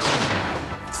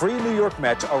life. 3 New York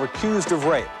Mets are accused of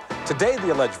rape. Today,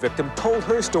 the alleged victim told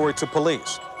her story to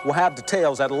police. We'll have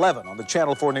details at 11 on the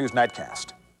Channel 4 News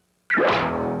Nightcast.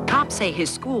 Cops say his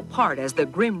school part as the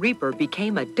Grim Reaper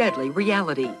became a deadly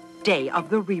reality. Day of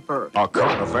the Reaper. A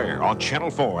current affair on Channel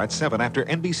 4 at 7 after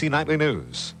NBC Nightly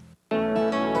News.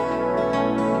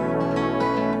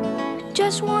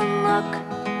 Just one look,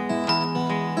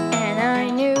 and I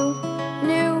knew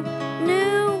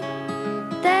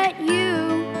that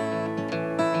you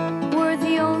were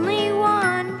the only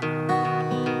one.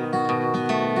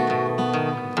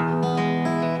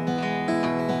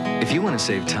 If you want to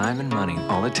save time and money,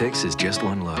 all it takes is just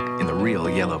one look in the real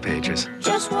Yellow Pages.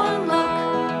 Just one look,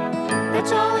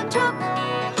 that's all it took.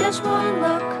 Just one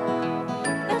look,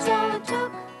 that's all it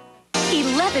took.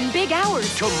 11 big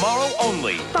hours. Tomorrow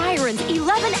only. Byron's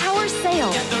 11-hour sale.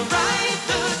 Get the right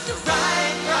look, the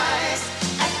right price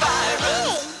at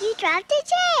Byron's. Hey, you dropped a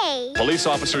J. Police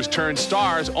officers turn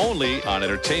stars only on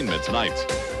Entertainment Tonight.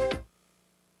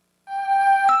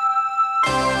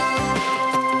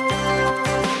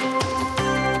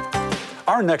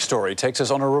 Our next story takes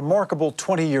us on a remarkable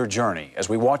 20-year journey as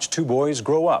we watch 2 boys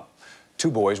grow up,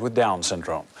 2 boys with Down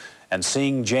syndrome. And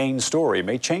seeing Jane's story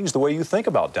may change the way you think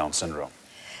about Down syndrome.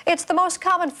 It's the most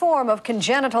common form of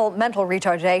congenital mental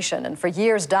retardation, and for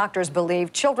years doctors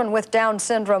believed children with Down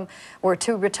syndrome were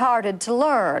too retarded to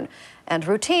learn and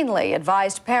routinely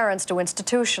advised parents to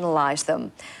institutionalize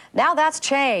them. Now that's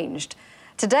changed.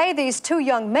 Today, these 2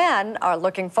 young men are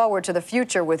looking forward to the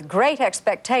future with great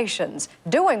expectations,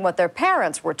 doing what their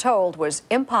parents were told was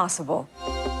impossible.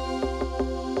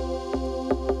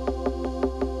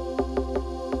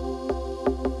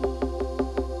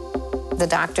 The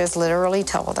doctors literally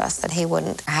told us that he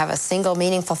wouldn't have a single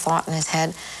meaningful thought in his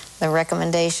head. The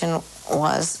recommendation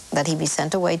was that he be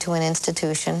sent away to an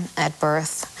institution at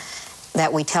birth,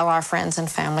 that we tell our friends and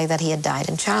family that he had died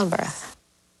in childbirth.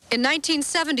 In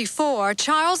 1974,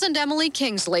 Charles and Emily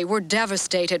Kingsley were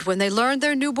devastated when they learned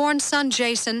their newborn son,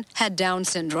 Jason, had Down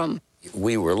syndrome.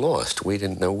 We were lost. We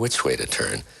didn't know which way to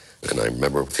turn. And I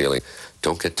remember feeling,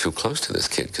 don't get too close to this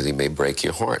kid because he may break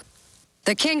your heart.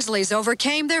 The Kingsleys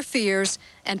overcame their fears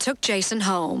and took Jason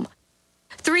home.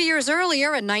 3 years earlier,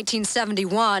 in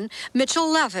 1971, Mitchell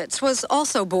Levitz was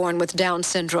also born with Down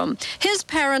syndrome. His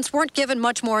parents weren't given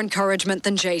much more encouragement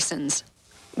than Jason's.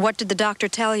 What did the doctor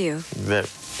tell you? That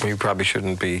we probably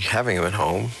shouldn't be having him at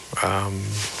home,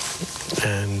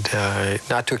 and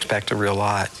not to expect a real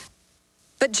lot.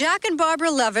 But Jack and Barbara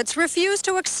Levitz refused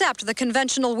to accept the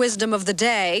conventional wisdom of the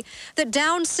day that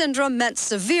Down syndrome meant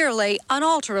severely,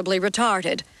 unalterably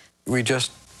retarded. We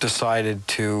just decided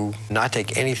to not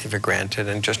take anything for granted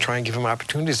and just try and give him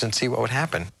opportunities and see what would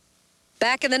happen.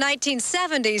 Back in the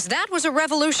 1970s, that was a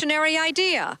revolutionary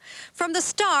idea. From the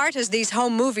start, as these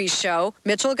home movies show,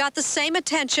 Mitchell got the same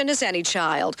attention as any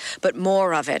child, but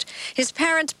more of it. His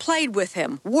parents played with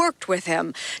him, worked with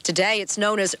him. Today, it's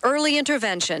known as early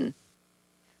intervention.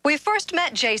 We first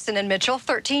met Jason and Mitchell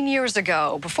 13 years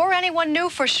ago, before anyone knew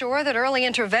for sure that early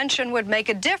intervention would make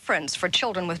a difference for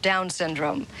children with Down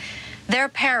syndrome. Their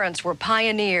parents were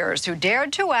pioneers who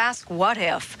dared to ask, what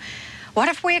if? What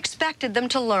if we expected them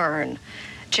to learn?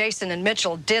 Jason and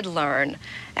Mitchell did learn.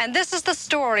 And this is the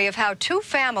story of how 2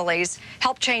 families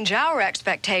helped change our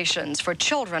expectations for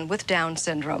children with Down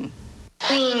syndrome.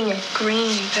 Green.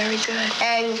 Green, very good.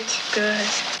 And good.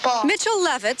 Ball. Mitchell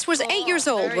Levitz was 8 years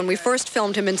old when we first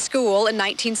filmed him in school in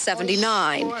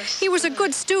 1979. He was a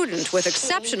good student with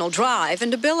exceptional drive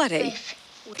and ability.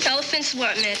 Elephants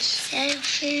what, Mitch?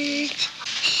 Elephants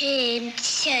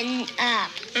stand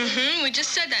up. Mm-hmm, we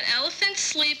just said that. Elephants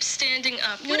sleep standing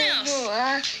up. What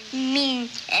else? Mean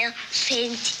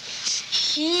elephants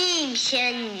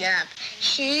stand up.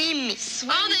 Swim.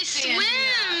 Oh, they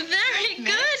swim. Very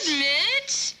good,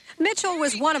 Mitch. Mitchell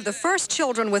was one of the first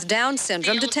children with Down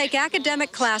syndrome to take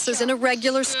academic classes in a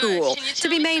regular school, to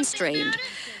be mainstreamed.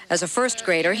 As a first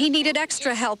grader, he needed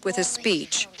extra help with his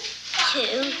speech.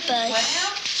 2 plus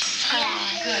 5.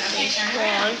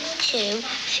 1, 2,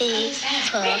 3,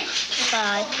 4,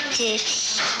 5, 6,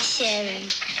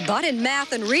 7. But in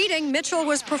math and reading, Mitchell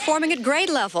was performing at grade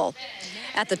level.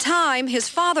 At the time, his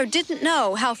father didn't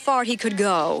know how far he could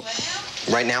go.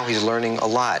 Right now, he's learning a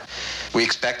lot. We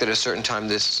expect at a certain time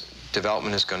this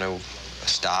development is going to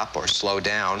stop or slow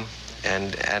down,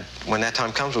 and when that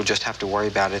time comes, we'll just have to worry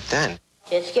about it then.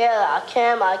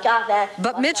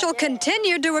 But Mitchell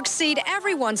continued to exceed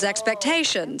everyone's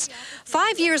expectations.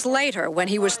 5 years later, when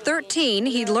he was 13,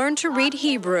 he learned to read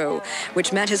Hebrew,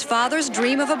 which meant his father's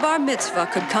dream of a bar mitzvah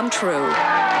could come true.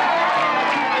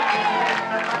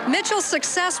 Mitchell's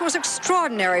success was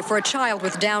extraordinary for a child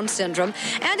with Down syndrome,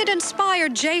 and it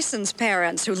inspired Jason's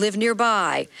parents, who live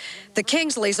nearby. The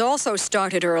Kingsleys also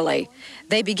started early.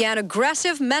 They began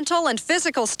aggressive mental and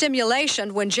physical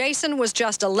stimulation when Jason was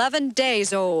just 11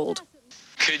 days old.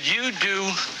 Could you do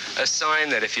a sign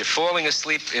that if you're falling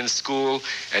asleep in school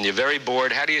and you're very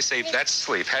bored, how do you say that's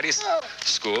sleep? How do you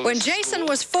school? When Jason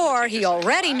was 4, he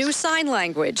already knew sign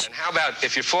language. And how about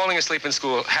if you're falling asleep in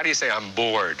school, how do you say I'm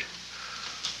bored?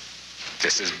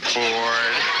 This is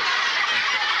bored.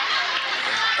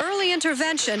 Early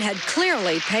intervention had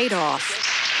clearly paid off.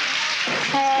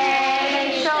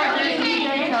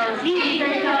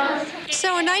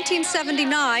 So in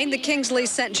 1979, the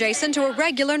Kingsleys sent Jason to a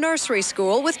regular nursery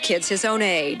school with kids his own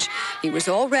age. He was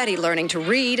already learning to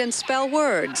read and spell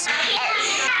words.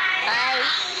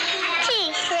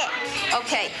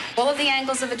 Okay, all of the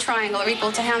angles of a triangle are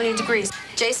equal to how many degrees?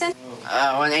 Jason?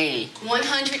 180.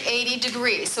 180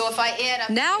 degrees. So if I add up...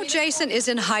 Now Jason is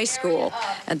in high school,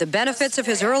 and the benefits of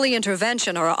his early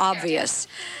intervention are obvious.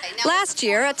 Last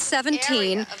year, at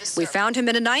 17, we found him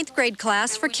in a 9th grade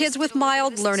class for kids with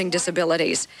mild learning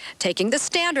disabilities, taking the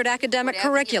standard academic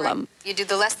curriculum. You do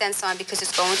the less than sign because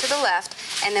it's going to the left,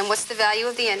 and then what's the value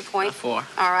of the endpoint? 4.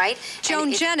 All right.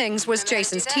 Joan Jennings was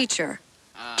Jason's teacher.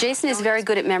 Jason is very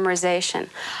good at memorization.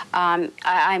 I'm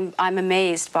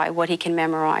amazed by what he can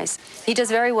memorize. He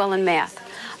does very well in math.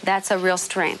 That's a real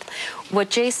strength. What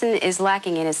Jason is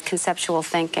lacking in is conceptual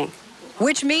thinking.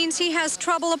 Which means he has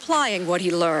trouble applying what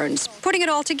he learns, putting it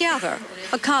all together,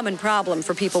 a common problem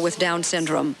for people with Down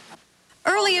syndrome.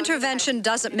 Early intervention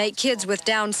doesn't make kids with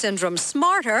Down syndrome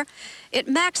smarter. It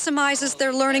maximizes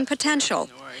their learning potential.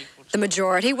 The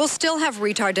majority will still have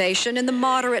retardation in the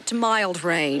moderate to mild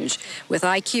range, with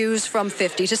IQs from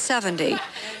 50 to 70.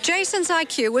 Jason's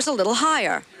IQ was a little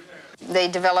higher. They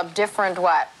develop different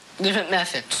what? Different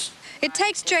methods. It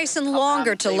takes Jason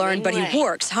longer to learn, but he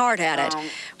works hard at it.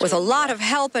 With a lot of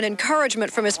help and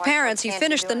encouragement from his parents, he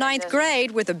finished the 9th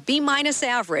grade with a B-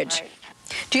 average.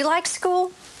 Do you like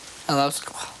school? I love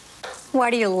school.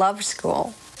 Why do you love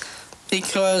school?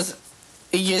 Because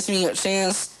it gives me a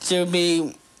chance to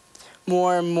be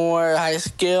more and more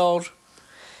high-skilled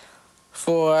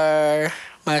for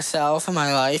myself and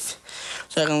my life,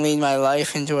 so I can lead my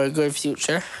life into a good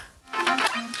future.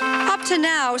 Up to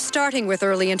now, starting with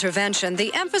early intervention,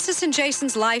 the emphasis in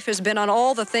Jason's life has been on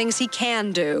all the things he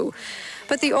can do.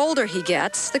 But the older he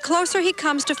gets, the closer he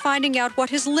comes to finding out what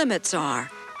his limits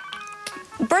are.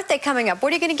 Birthday coming up.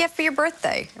 What are you going to get for your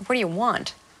birthday? What do you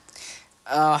want?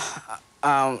 One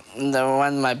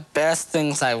of my best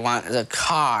things I want is a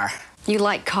car. You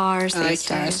like cars these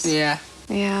days? Yeah.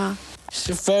 Yeah.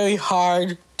 It's very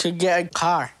hard to get a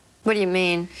car. What do you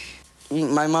mean?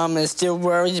 My mom is still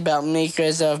worried about me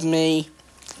because of me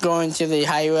going to the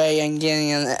highway and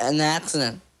getting an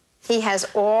accident. He has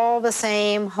all the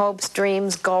same hopes,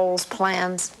 dreams, goals,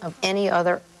 plans of any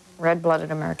other red-blooded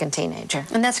American teenager.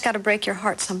 And that's got to break your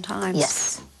heart sometimes.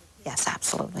 Yes. Yes,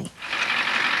 absolutely.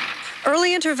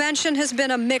 Early intervention has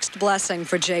been a mixed blessing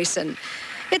for Jason.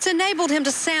 It's enabled him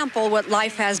to sample what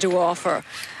life has to offer.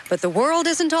 But the world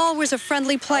isn't always a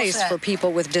friendly place for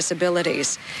people with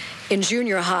disabilities. In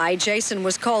junior high, Jason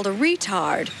was called a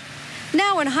retard.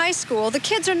 Now in high school, the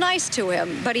kids are nice to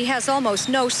him, but he has almost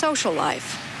no social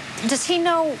life. Does he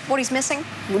know what he's missing?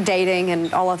 Dating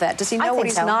and all of that. Does he know what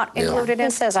he's not included in?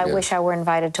 He says, I wish I were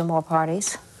invited to more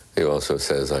parties. He also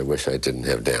says, I wish I didn't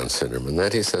have Down syndrome. And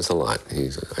that he says a lot.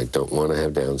 I don't want to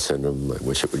have Down syndrome. I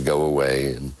wish it would go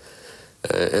away.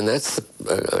 And that's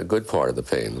a good part of the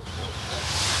pain.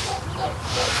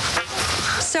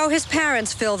 So his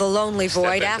parents fill the lonely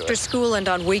void after school and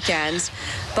on weekends.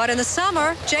 But in the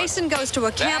summer, Jason goes to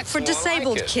a camp for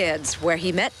disabled kids where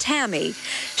he met Tammy.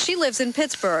 She lives in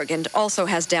Pittsburgh and also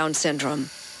has Down syndrome.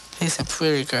 She's a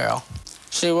pretty girl.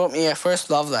 She wrote me a first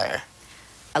love letter.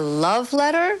 A love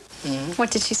letter? What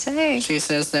did she say? She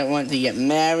says that want to get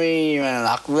married, you want to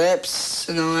lock lips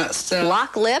and all that stuff.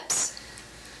 Lock lips?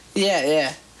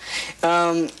 Yeah.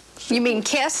 You mean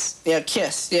kiss? Yeah,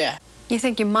 kiss, yeah. You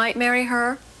think you might marry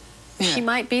her? Yeah. She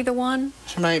might be the one?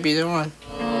 She might be the one.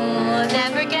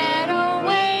 Never get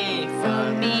away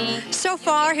from me. So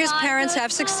far, his parents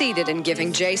have succeeded in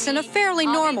giving Jason a fairly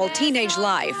normal teenage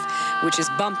life, which is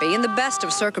bumpy in the best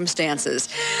of circumstances.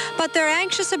 But they're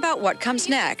anxious about what comes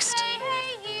next.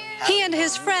 He and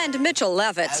his friend Mitchell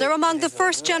Levitz are among the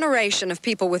first generation of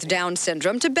people with Down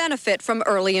syndrome to benefit from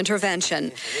early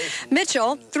intervention.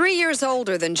 Mitchell, 3 years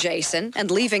older than Jason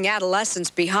and leaving adolescence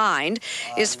behind,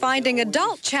 is finding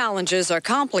adult challenges are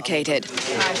complicated.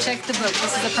 Check the book.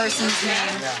 This is the person's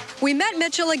name. We met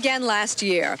Mitchell again last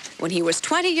year when he was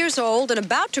 20 years old and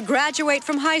about to graduate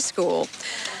from high school.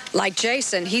 Like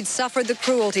Jason, he'd suffered the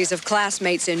cruelties of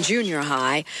classmates in junior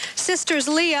high. Sisters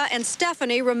Leah and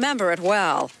Stephanie remember it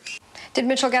well. Did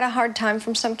Mitchell get a hard time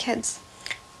from some kids?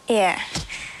 Yeah.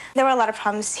 There were a lot of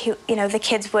problems. The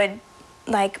kids would,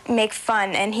 make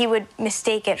fun, and he would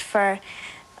mistake it for,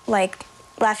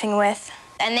 laughing with.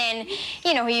 And then,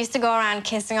 he used to go around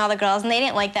kissing all the girls, and they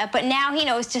didn't like that. But now he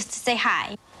knows just to say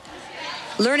hi.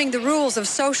 Learning the rules of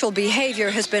social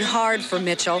behavior has been hard for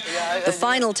Mitchell, the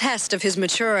final test of his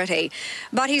maturity.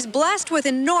 But he's blessed with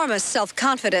enormous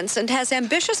self-confidence and has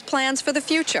ambitious plans for the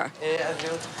future.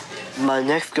 My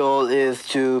next goal is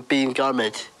to be in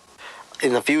government.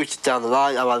 In the future, down the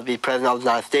line, I want to be President of the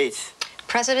United States.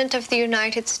 President of the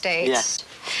United States? Yes.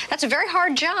 That's a very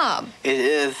hard job. It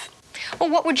is. Well,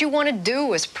 what would you want to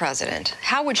do as president?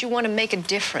 How would you want to make a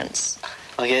difference?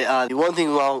 Okay, the one thing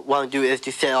I want to do is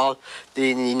to set out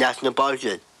the national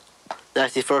budget.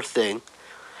 That's the first thing.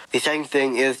 The second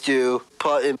thing is to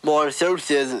put in more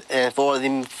services for the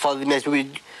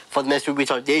mental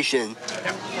retardation.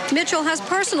 Mitchell has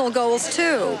personal goals,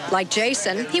 too. Like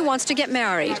Jason, he wants to get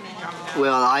married.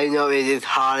 Well, I know it is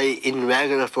highly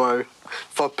irregular for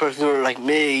a person like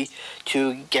me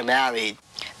to get married.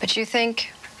 But you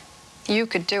think you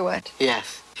could do it?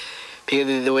 Yes,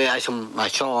 because of the way I show my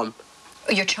charm.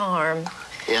 Your charm.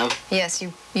 Yeah. Yes,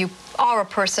 you are a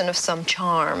person of some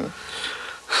charm.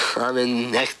 I'm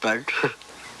an expert.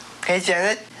 Hey,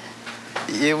 Janet.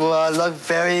 You look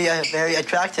very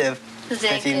attractive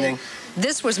this evening.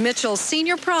 This was Mitchell's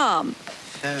senior prom.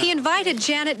 He invited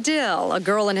Janet Dill, a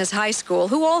girl in his high school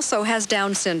who also has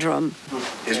Down syndrome.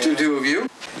 Here's to the two of you.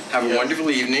 Have a wonderful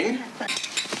evening.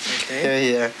 Okay.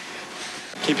 Here.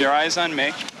 Keep your eyes on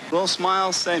me. Little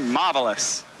smile, say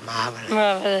marvelous.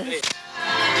 Marvelous.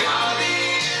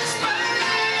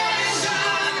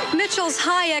 Mitchell's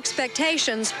high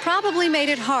expectations probably made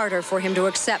it harder for him to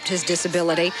accept his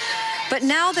disability. But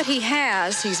now that he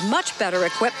has, he's much better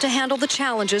equipped to handle the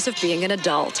challenges of being an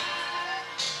adult.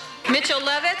 Mitchell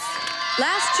Levitz?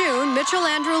 Last June, Mitchell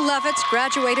Andrew Levitz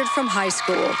graduated from high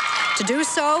school. To do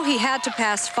so, he had to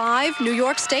pass 5 New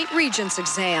York State Regents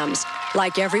exams,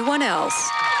 like everyone else.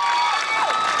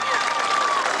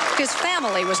 His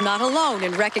family was not alone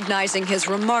in recognizing his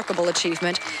remarkable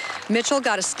achievement. Mitchell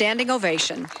got a standing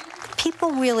ovation.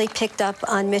 People really picked up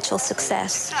on Mitchell's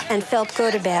success and felt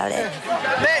good about it.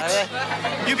 Mitch,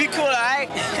 you be cool, all right?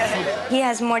 He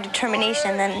has more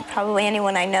determination than probably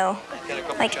anyone I know.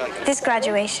 Like this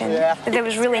graduation, there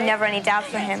was really never any doubt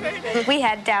for him. We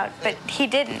had doubt, but he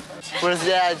didn't. Where's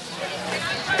Dad?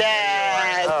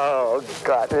 Dad! Oh,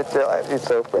 God, Mitchell, I'm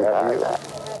so proud of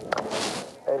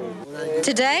you.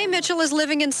 Today, Mitchell is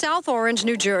living in South Orange,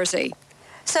 New Jersey.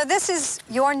 So this is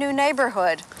your new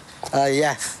neighborhood?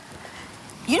 Yes.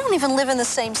 You don't even live in the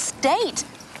same state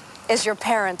as your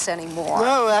parents anymore.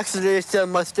 No, actually, it's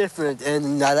much different,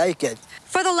 and I like it.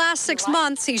 For the last 6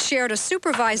 months, he shared a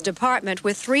supervised apartment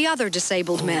with 3 other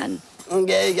disabled men.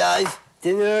 Okay, guys,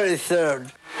 dinner is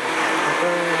served.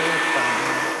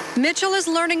 Mitchell is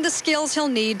learning the skills he'll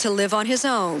need to live on his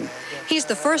own. He's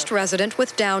the first resident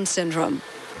with Down syndrome.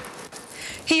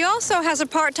 He also has a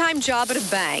part-time job at a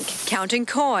bank, counting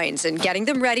coins and getting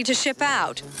them ready to ship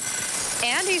out.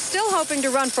 And he's still hoping to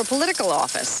run for political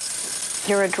office.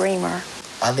 You're a dreamer.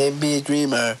 I may be a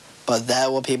dreamer, But that's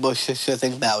what people should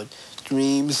think about,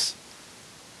 dreams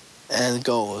and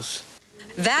goals.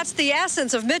 That's the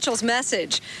essence of Mitchell's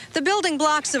message. The building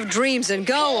blocks of dreams and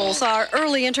goals are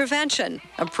early intervention,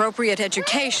 appropriate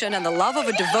education, and the love of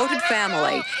a devoted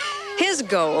family. His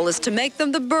goal is to make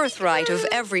them the birthright of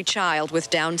every child with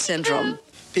Down syndrome.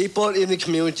 People in the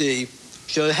community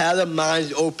should have their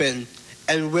minds open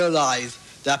and realize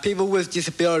that people with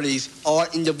disabilities are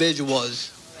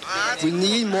individuals. We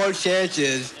need more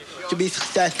chances to be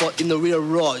successful in the real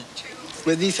world.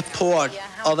 With the support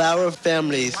of our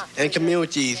families and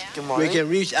communities, we can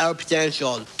reach our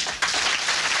potential.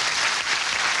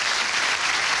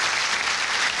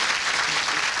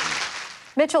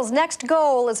 Mitchell's next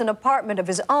goal is an apartment of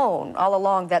his own. All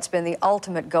along, that's been the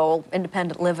ultimate goal,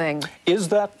 independent living. Is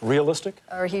that realistic?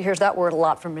 He hears that word a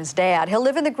lot from his dad. He'll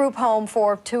live in the group home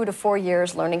for 2 to 4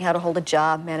 years, learning how to hold a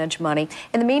job, manage money.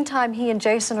 In the meantime, he and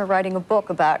Jason are writing a book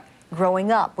about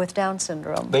growing up with Down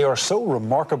syndrome. They are so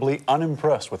remarkably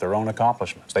unimpressed with their own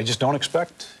accomplishments. They just don't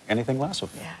expect anything less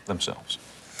of themselves.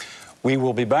 We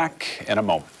will be back in a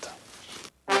moment.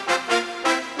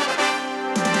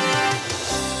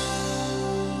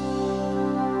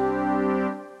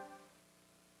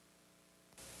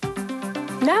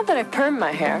 Now that I've permed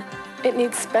my hair, it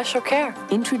needs special care.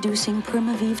 Introducing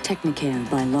Permavive Technicare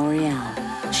by L'Oreal.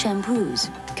 Shampoos,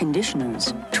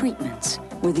 conditioners, treatments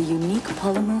with a unique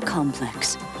polymer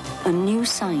complex. A new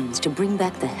science to bring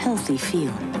back the healthy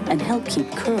feel and help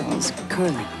keep curls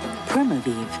curly.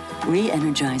 Permavive,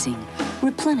 re-energizing,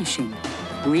 replenishing,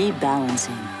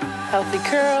 rebalancing. Healthy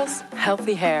curls,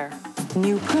 healthy hair.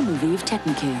 New Permavive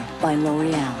Technicare by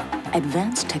L'Oreal.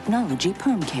 Advanced technology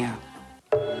perm care.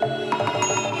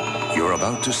 You're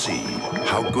about to see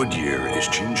how Goodyear is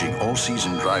changing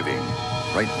all-season driving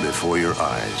right before your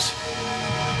eyes.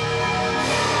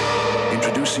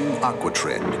 Introducing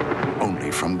AquaTread,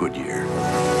 only from Goodyear.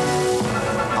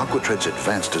 AquaTread's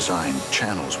advanced design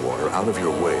channels water out of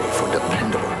your way for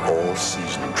dependable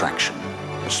all-season traction,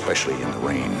 especially in the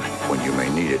rain when you may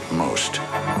need it most.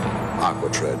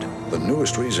 AquaTread, the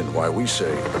newest reason why we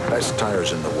say the best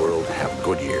tires in the world have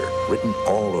Goodyear written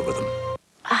all over them.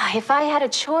 If I had a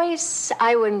choice,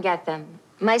 I wouldn't get them.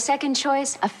 My second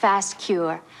choice, a fast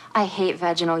cure. I hate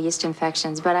vaginal yeast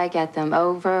infections, but I get them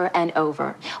over and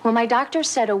over. Well, my doctor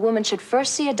said a woman should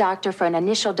first see a doctor for an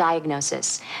initial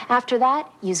diagnosis. After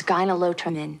that, use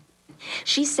gyne-lotrimin.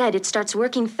 She said it starts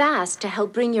working fast to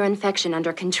help bring your infection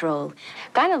under control.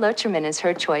 Gyne-lotrimin is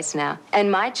her choice now.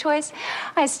 And my choice,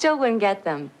 I still wouldn't get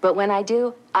them. But when I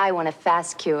do, I want a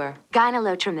fast cure.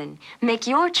 Gyne-lotrimin. Make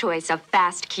your choice a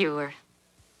fast cure.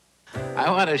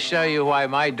 I want to show you why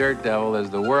my Dirt Devil is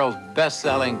the world's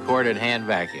best-selling corded hand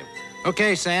vacuum.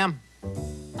 Okay, Sam.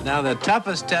 Now, the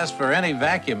toughest test for any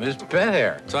vacuum is pet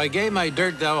hair. So I gave my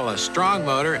Dirt Devil a strong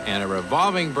motor and a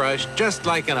revolving brush just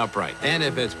like an upright. And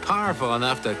if it's powerful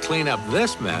enough to clean up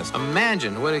this mess,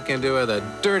 imagine what it can do with a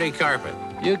dirty carpet.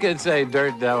 You could say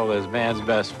Dirt Devil is man's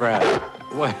best friend.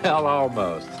 Well,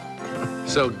 almost.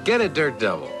 So get a Dirt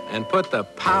Devil and put the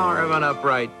power of an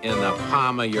upright in the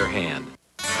palm of your hand.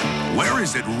 Where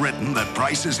is it written that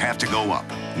prices have to go up?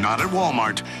 Not at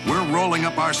Walmart. We're rolling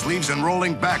up our sleeves and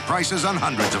rolling back prices on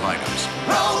hundreds of items.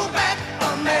 Roll back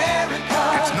America.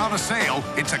 It's not a sale,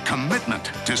 it's a commitment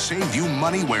to save you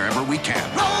money wherever we can.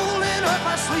 Rolling up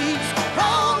our sleeves,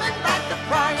 rolling back the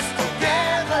price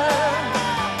together.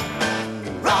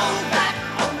 Roll back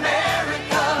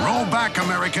America. Roll back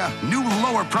America. New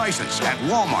lower prices at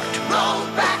Walmart. Roll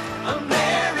back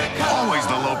America. Always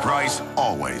the low price,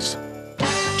 always.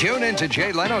 Tune in to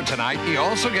Jay Leno tonight. You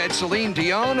also get Celine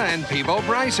Dion and Peebo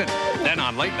Bryson. Then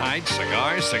on late night,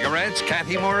 cigars, cigarettes,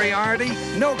 Kathy Moriarty.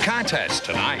 No contest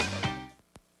tonight.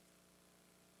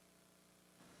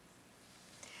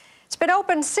 It's been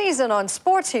open season on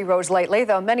sports heroes lately,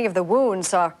 though many of the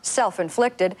wounds are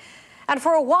self-inflicted. And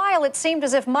for a while, it seemed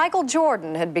as if Michael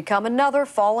Jordan had become another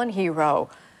fallen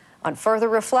hero. On further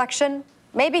reflection,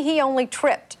 maybe he only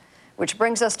tripped, which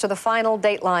brings us to the final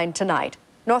Dateline tonight,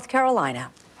 North Carolina.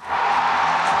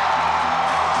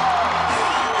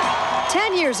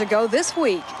 10 years ago this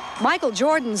week, Michael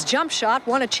Jordan's jump shot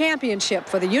won a championship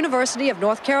for the University of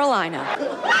North Carolina.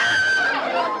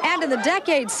 And in the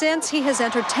decades since, he has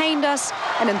entertained us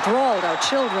and enthralled our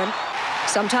children,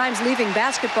 sometimes leaving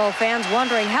basketball fans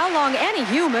wondering how long any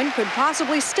human could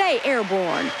possibly stay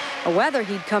airborne, or whether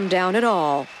he'd come down at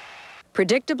all.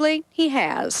 Predictably, he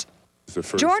has.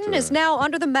 Jordan is now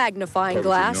under the magnifying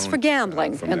glass for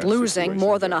gambling and losing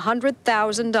more than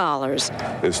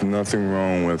 $100,000. There's nothing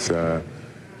wrong with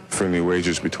friendly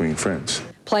wagers between friends.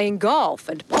 Playing golf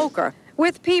and poker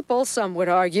with people some would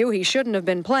argue he shouldn't have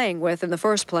been playing with in the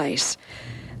first place.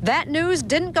 That news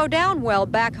didn't go down well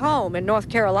back home in North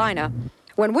Carolina.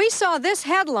 When we saw this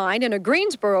headline in a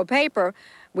Greensboro paper,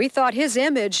 we thought his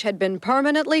image had been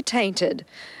permanently tainted.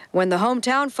 When the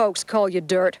hometown folks call you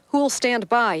dirt, who'll stand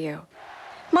by you?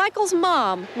 Michael's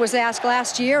mom was asked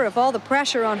last year if all the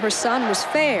pressure on her son was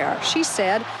fair. She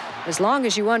said, as long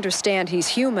as you understand he's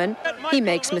human, he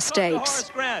makes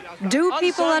mistakes. Do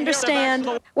people understand?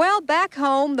 Well, back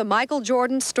home, the Michael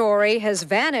Jordan story has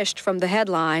vanished from the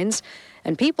headlines,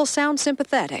 and people sound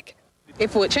sympathetic.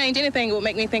 If it would change anything, it would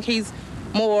make me think he's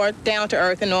more down to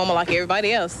earth and normal like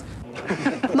everybody else.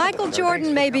 Michael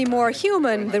Jordan may be more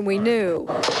human than we knew,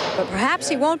 but perhaps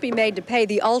he won't be made to pay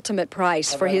the ultimate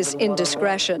price for his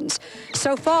indiscretions.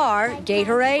 So far,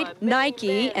 Gatorade,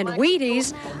 Nike, and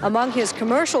Wheaties, among his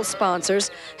commercial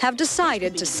sponsors, have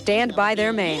decided to stand by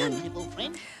their man.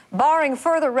 Barring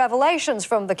further revelations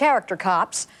from the character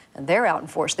cops, and they're out in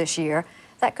force this year,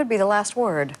 that could be the last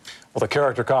word. Well, the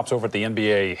character cops over at the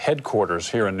NBA headquarters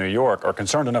here in New York are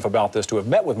concerned enough about this to have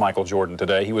met with Michael Jordan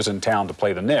today. He was in town to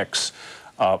play the Knicks.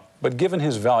 But given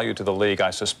his value to the league, I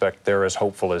suspect they're as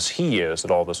hopeful as he is that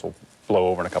all this will blow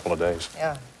over in a couple of days.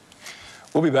 Yeah.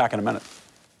 We'll be back in a minute.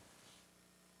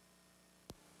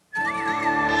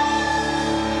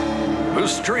 The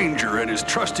stranger and his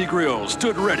trusty grill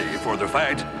stood ready for the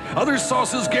fight. Other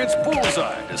sauces against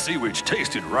Bullseye to see which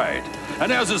tasted right.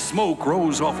 And as the smoke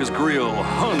rose off his grill,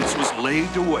 Hunt's was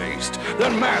laid to waste.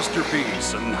 Then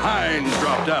Masterpiece and Heinz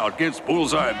dropped out against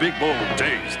Bullseye Big Bold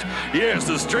Taste. Yes,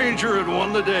 the stranger had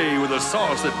won the day with a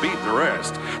sauce that beat the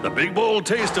rest. The Big Bold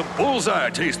Taste of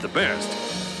Bullseye tastes the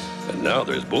best. And now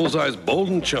there's Bullseye's Bold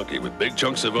and Chunky with big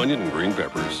chunks of onion and green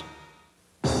peppers.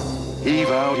 He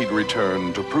vowed he'd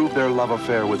return to prove their love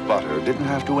affair with butter didn't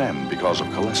have to end because of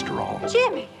cholesterol.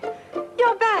 Jimmy,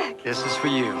 you're back. This is for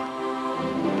you.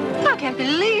 I can't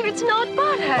believe it's not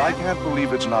butter. I can't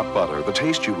believe it's not butter, the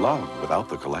taste you love without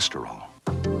the cholesterol.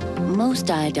 Most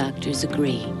eye doctors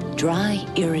agree dry,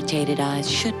 irritated eyes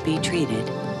should be treated.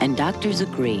 And doctors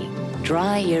agree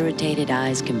dry, irritated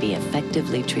eyes can be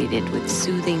effectively treated with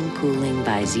soothing, cooling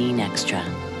Visine Extra.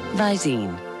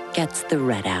 Visine gets the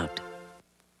red out.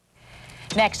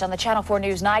 Next on the Channel 4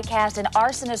 News Nightcast, an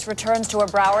arsonist returns to a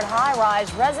Broward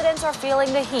high-rise. Residents are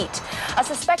feeling the heat. A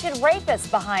suspected rapist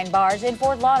behind bars in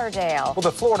Fort Lauderdale. Well,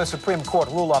 the Florida Supreme Court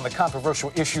ruled on the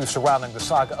controversial issues surrounding the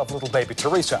saga of little baby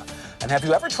Teresa. And have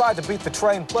you ever tried to beat the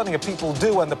train? Plenty of people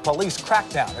do, and the police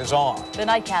crackdown is on. The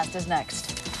Nightcast is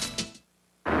next.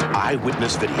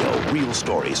 Eyewitness Video, real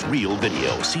stories, real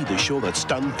video. See the show that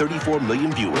stunned 34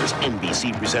 million viewers.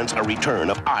 NBC presents a return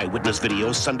of Eyewitness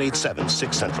Video Sunday at 7,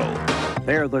 6 Central.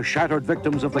 They're the shattered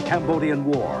victims of the Cambodian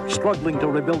War, struggling to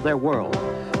rebuild their world.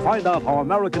 Find out how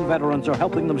American veterans are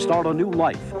helping them start a new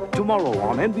life. Tomorrow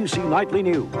on NBC Nightly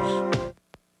News.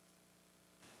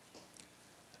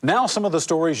 Now some of the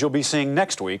stories you'll be seeing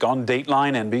next week on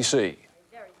Dateline NBC.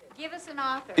 Give us an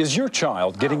author. Is your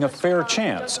child getting a fair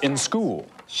chance in school?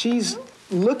 She's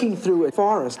looking through a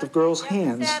forest of girls'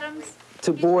 hands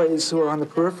to boys who are on the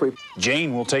periphery.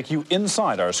 Jane will take you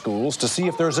inside our schools to see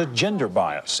if there's a gender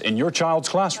bias in your child's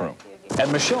classroom.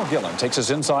 And Michelle Gillen takes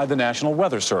us inside the National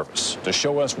Weather Service to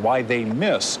show us why they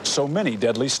miss so many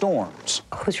deadly storms.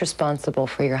 Who's responsible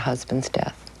for your husband's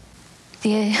death?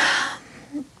 The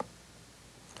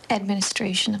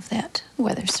administration of that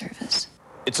weather service.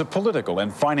 It's a political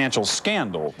and financial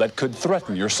scandal that could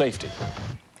threaten your safety.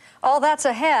 All that's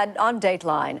ahead on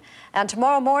Dateline. And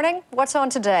tomorrow morning, what's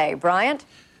on today? Bryant?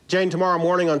 Jane, tomorrow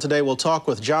morning on Today, we'll talk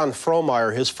with John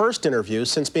Frohmeyer, his first interview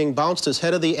since being bounced as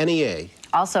head of the NEA.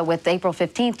 Also, with April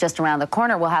 15th just around the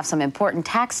corner, we'll have some important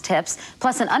tax tips,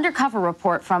 plus an undercover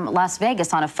report from Las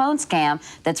Vegas on a phone scam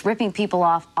that's ripping people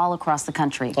off all across the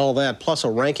country. All that, plus a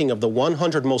ranking of the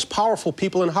 100 most powerful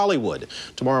people in Hollywood.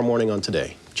 Tomorrow morning on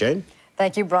Today. Jane?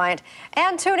 Thank you, Bryant.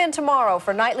 And tune in tomorrow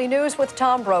for Nightly News with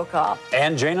Tom Brokaw.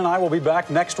 And Jane and I will be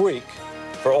back next week.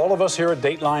 For all of us here at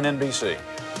Dateline NBC,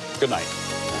 good night.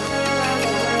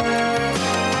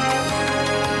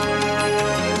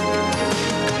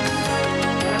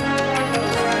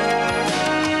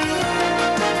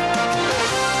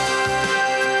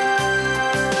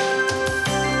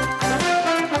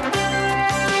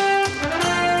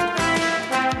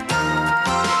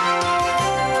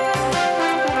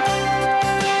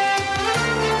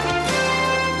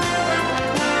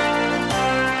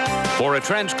 For a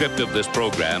transcript of this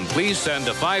program, please send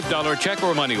a $5 check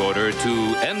or money order to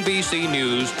NBC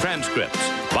News Transcripts,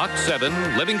 Box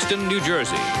 7, Livingston, New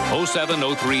Jersey,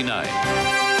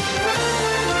 07039.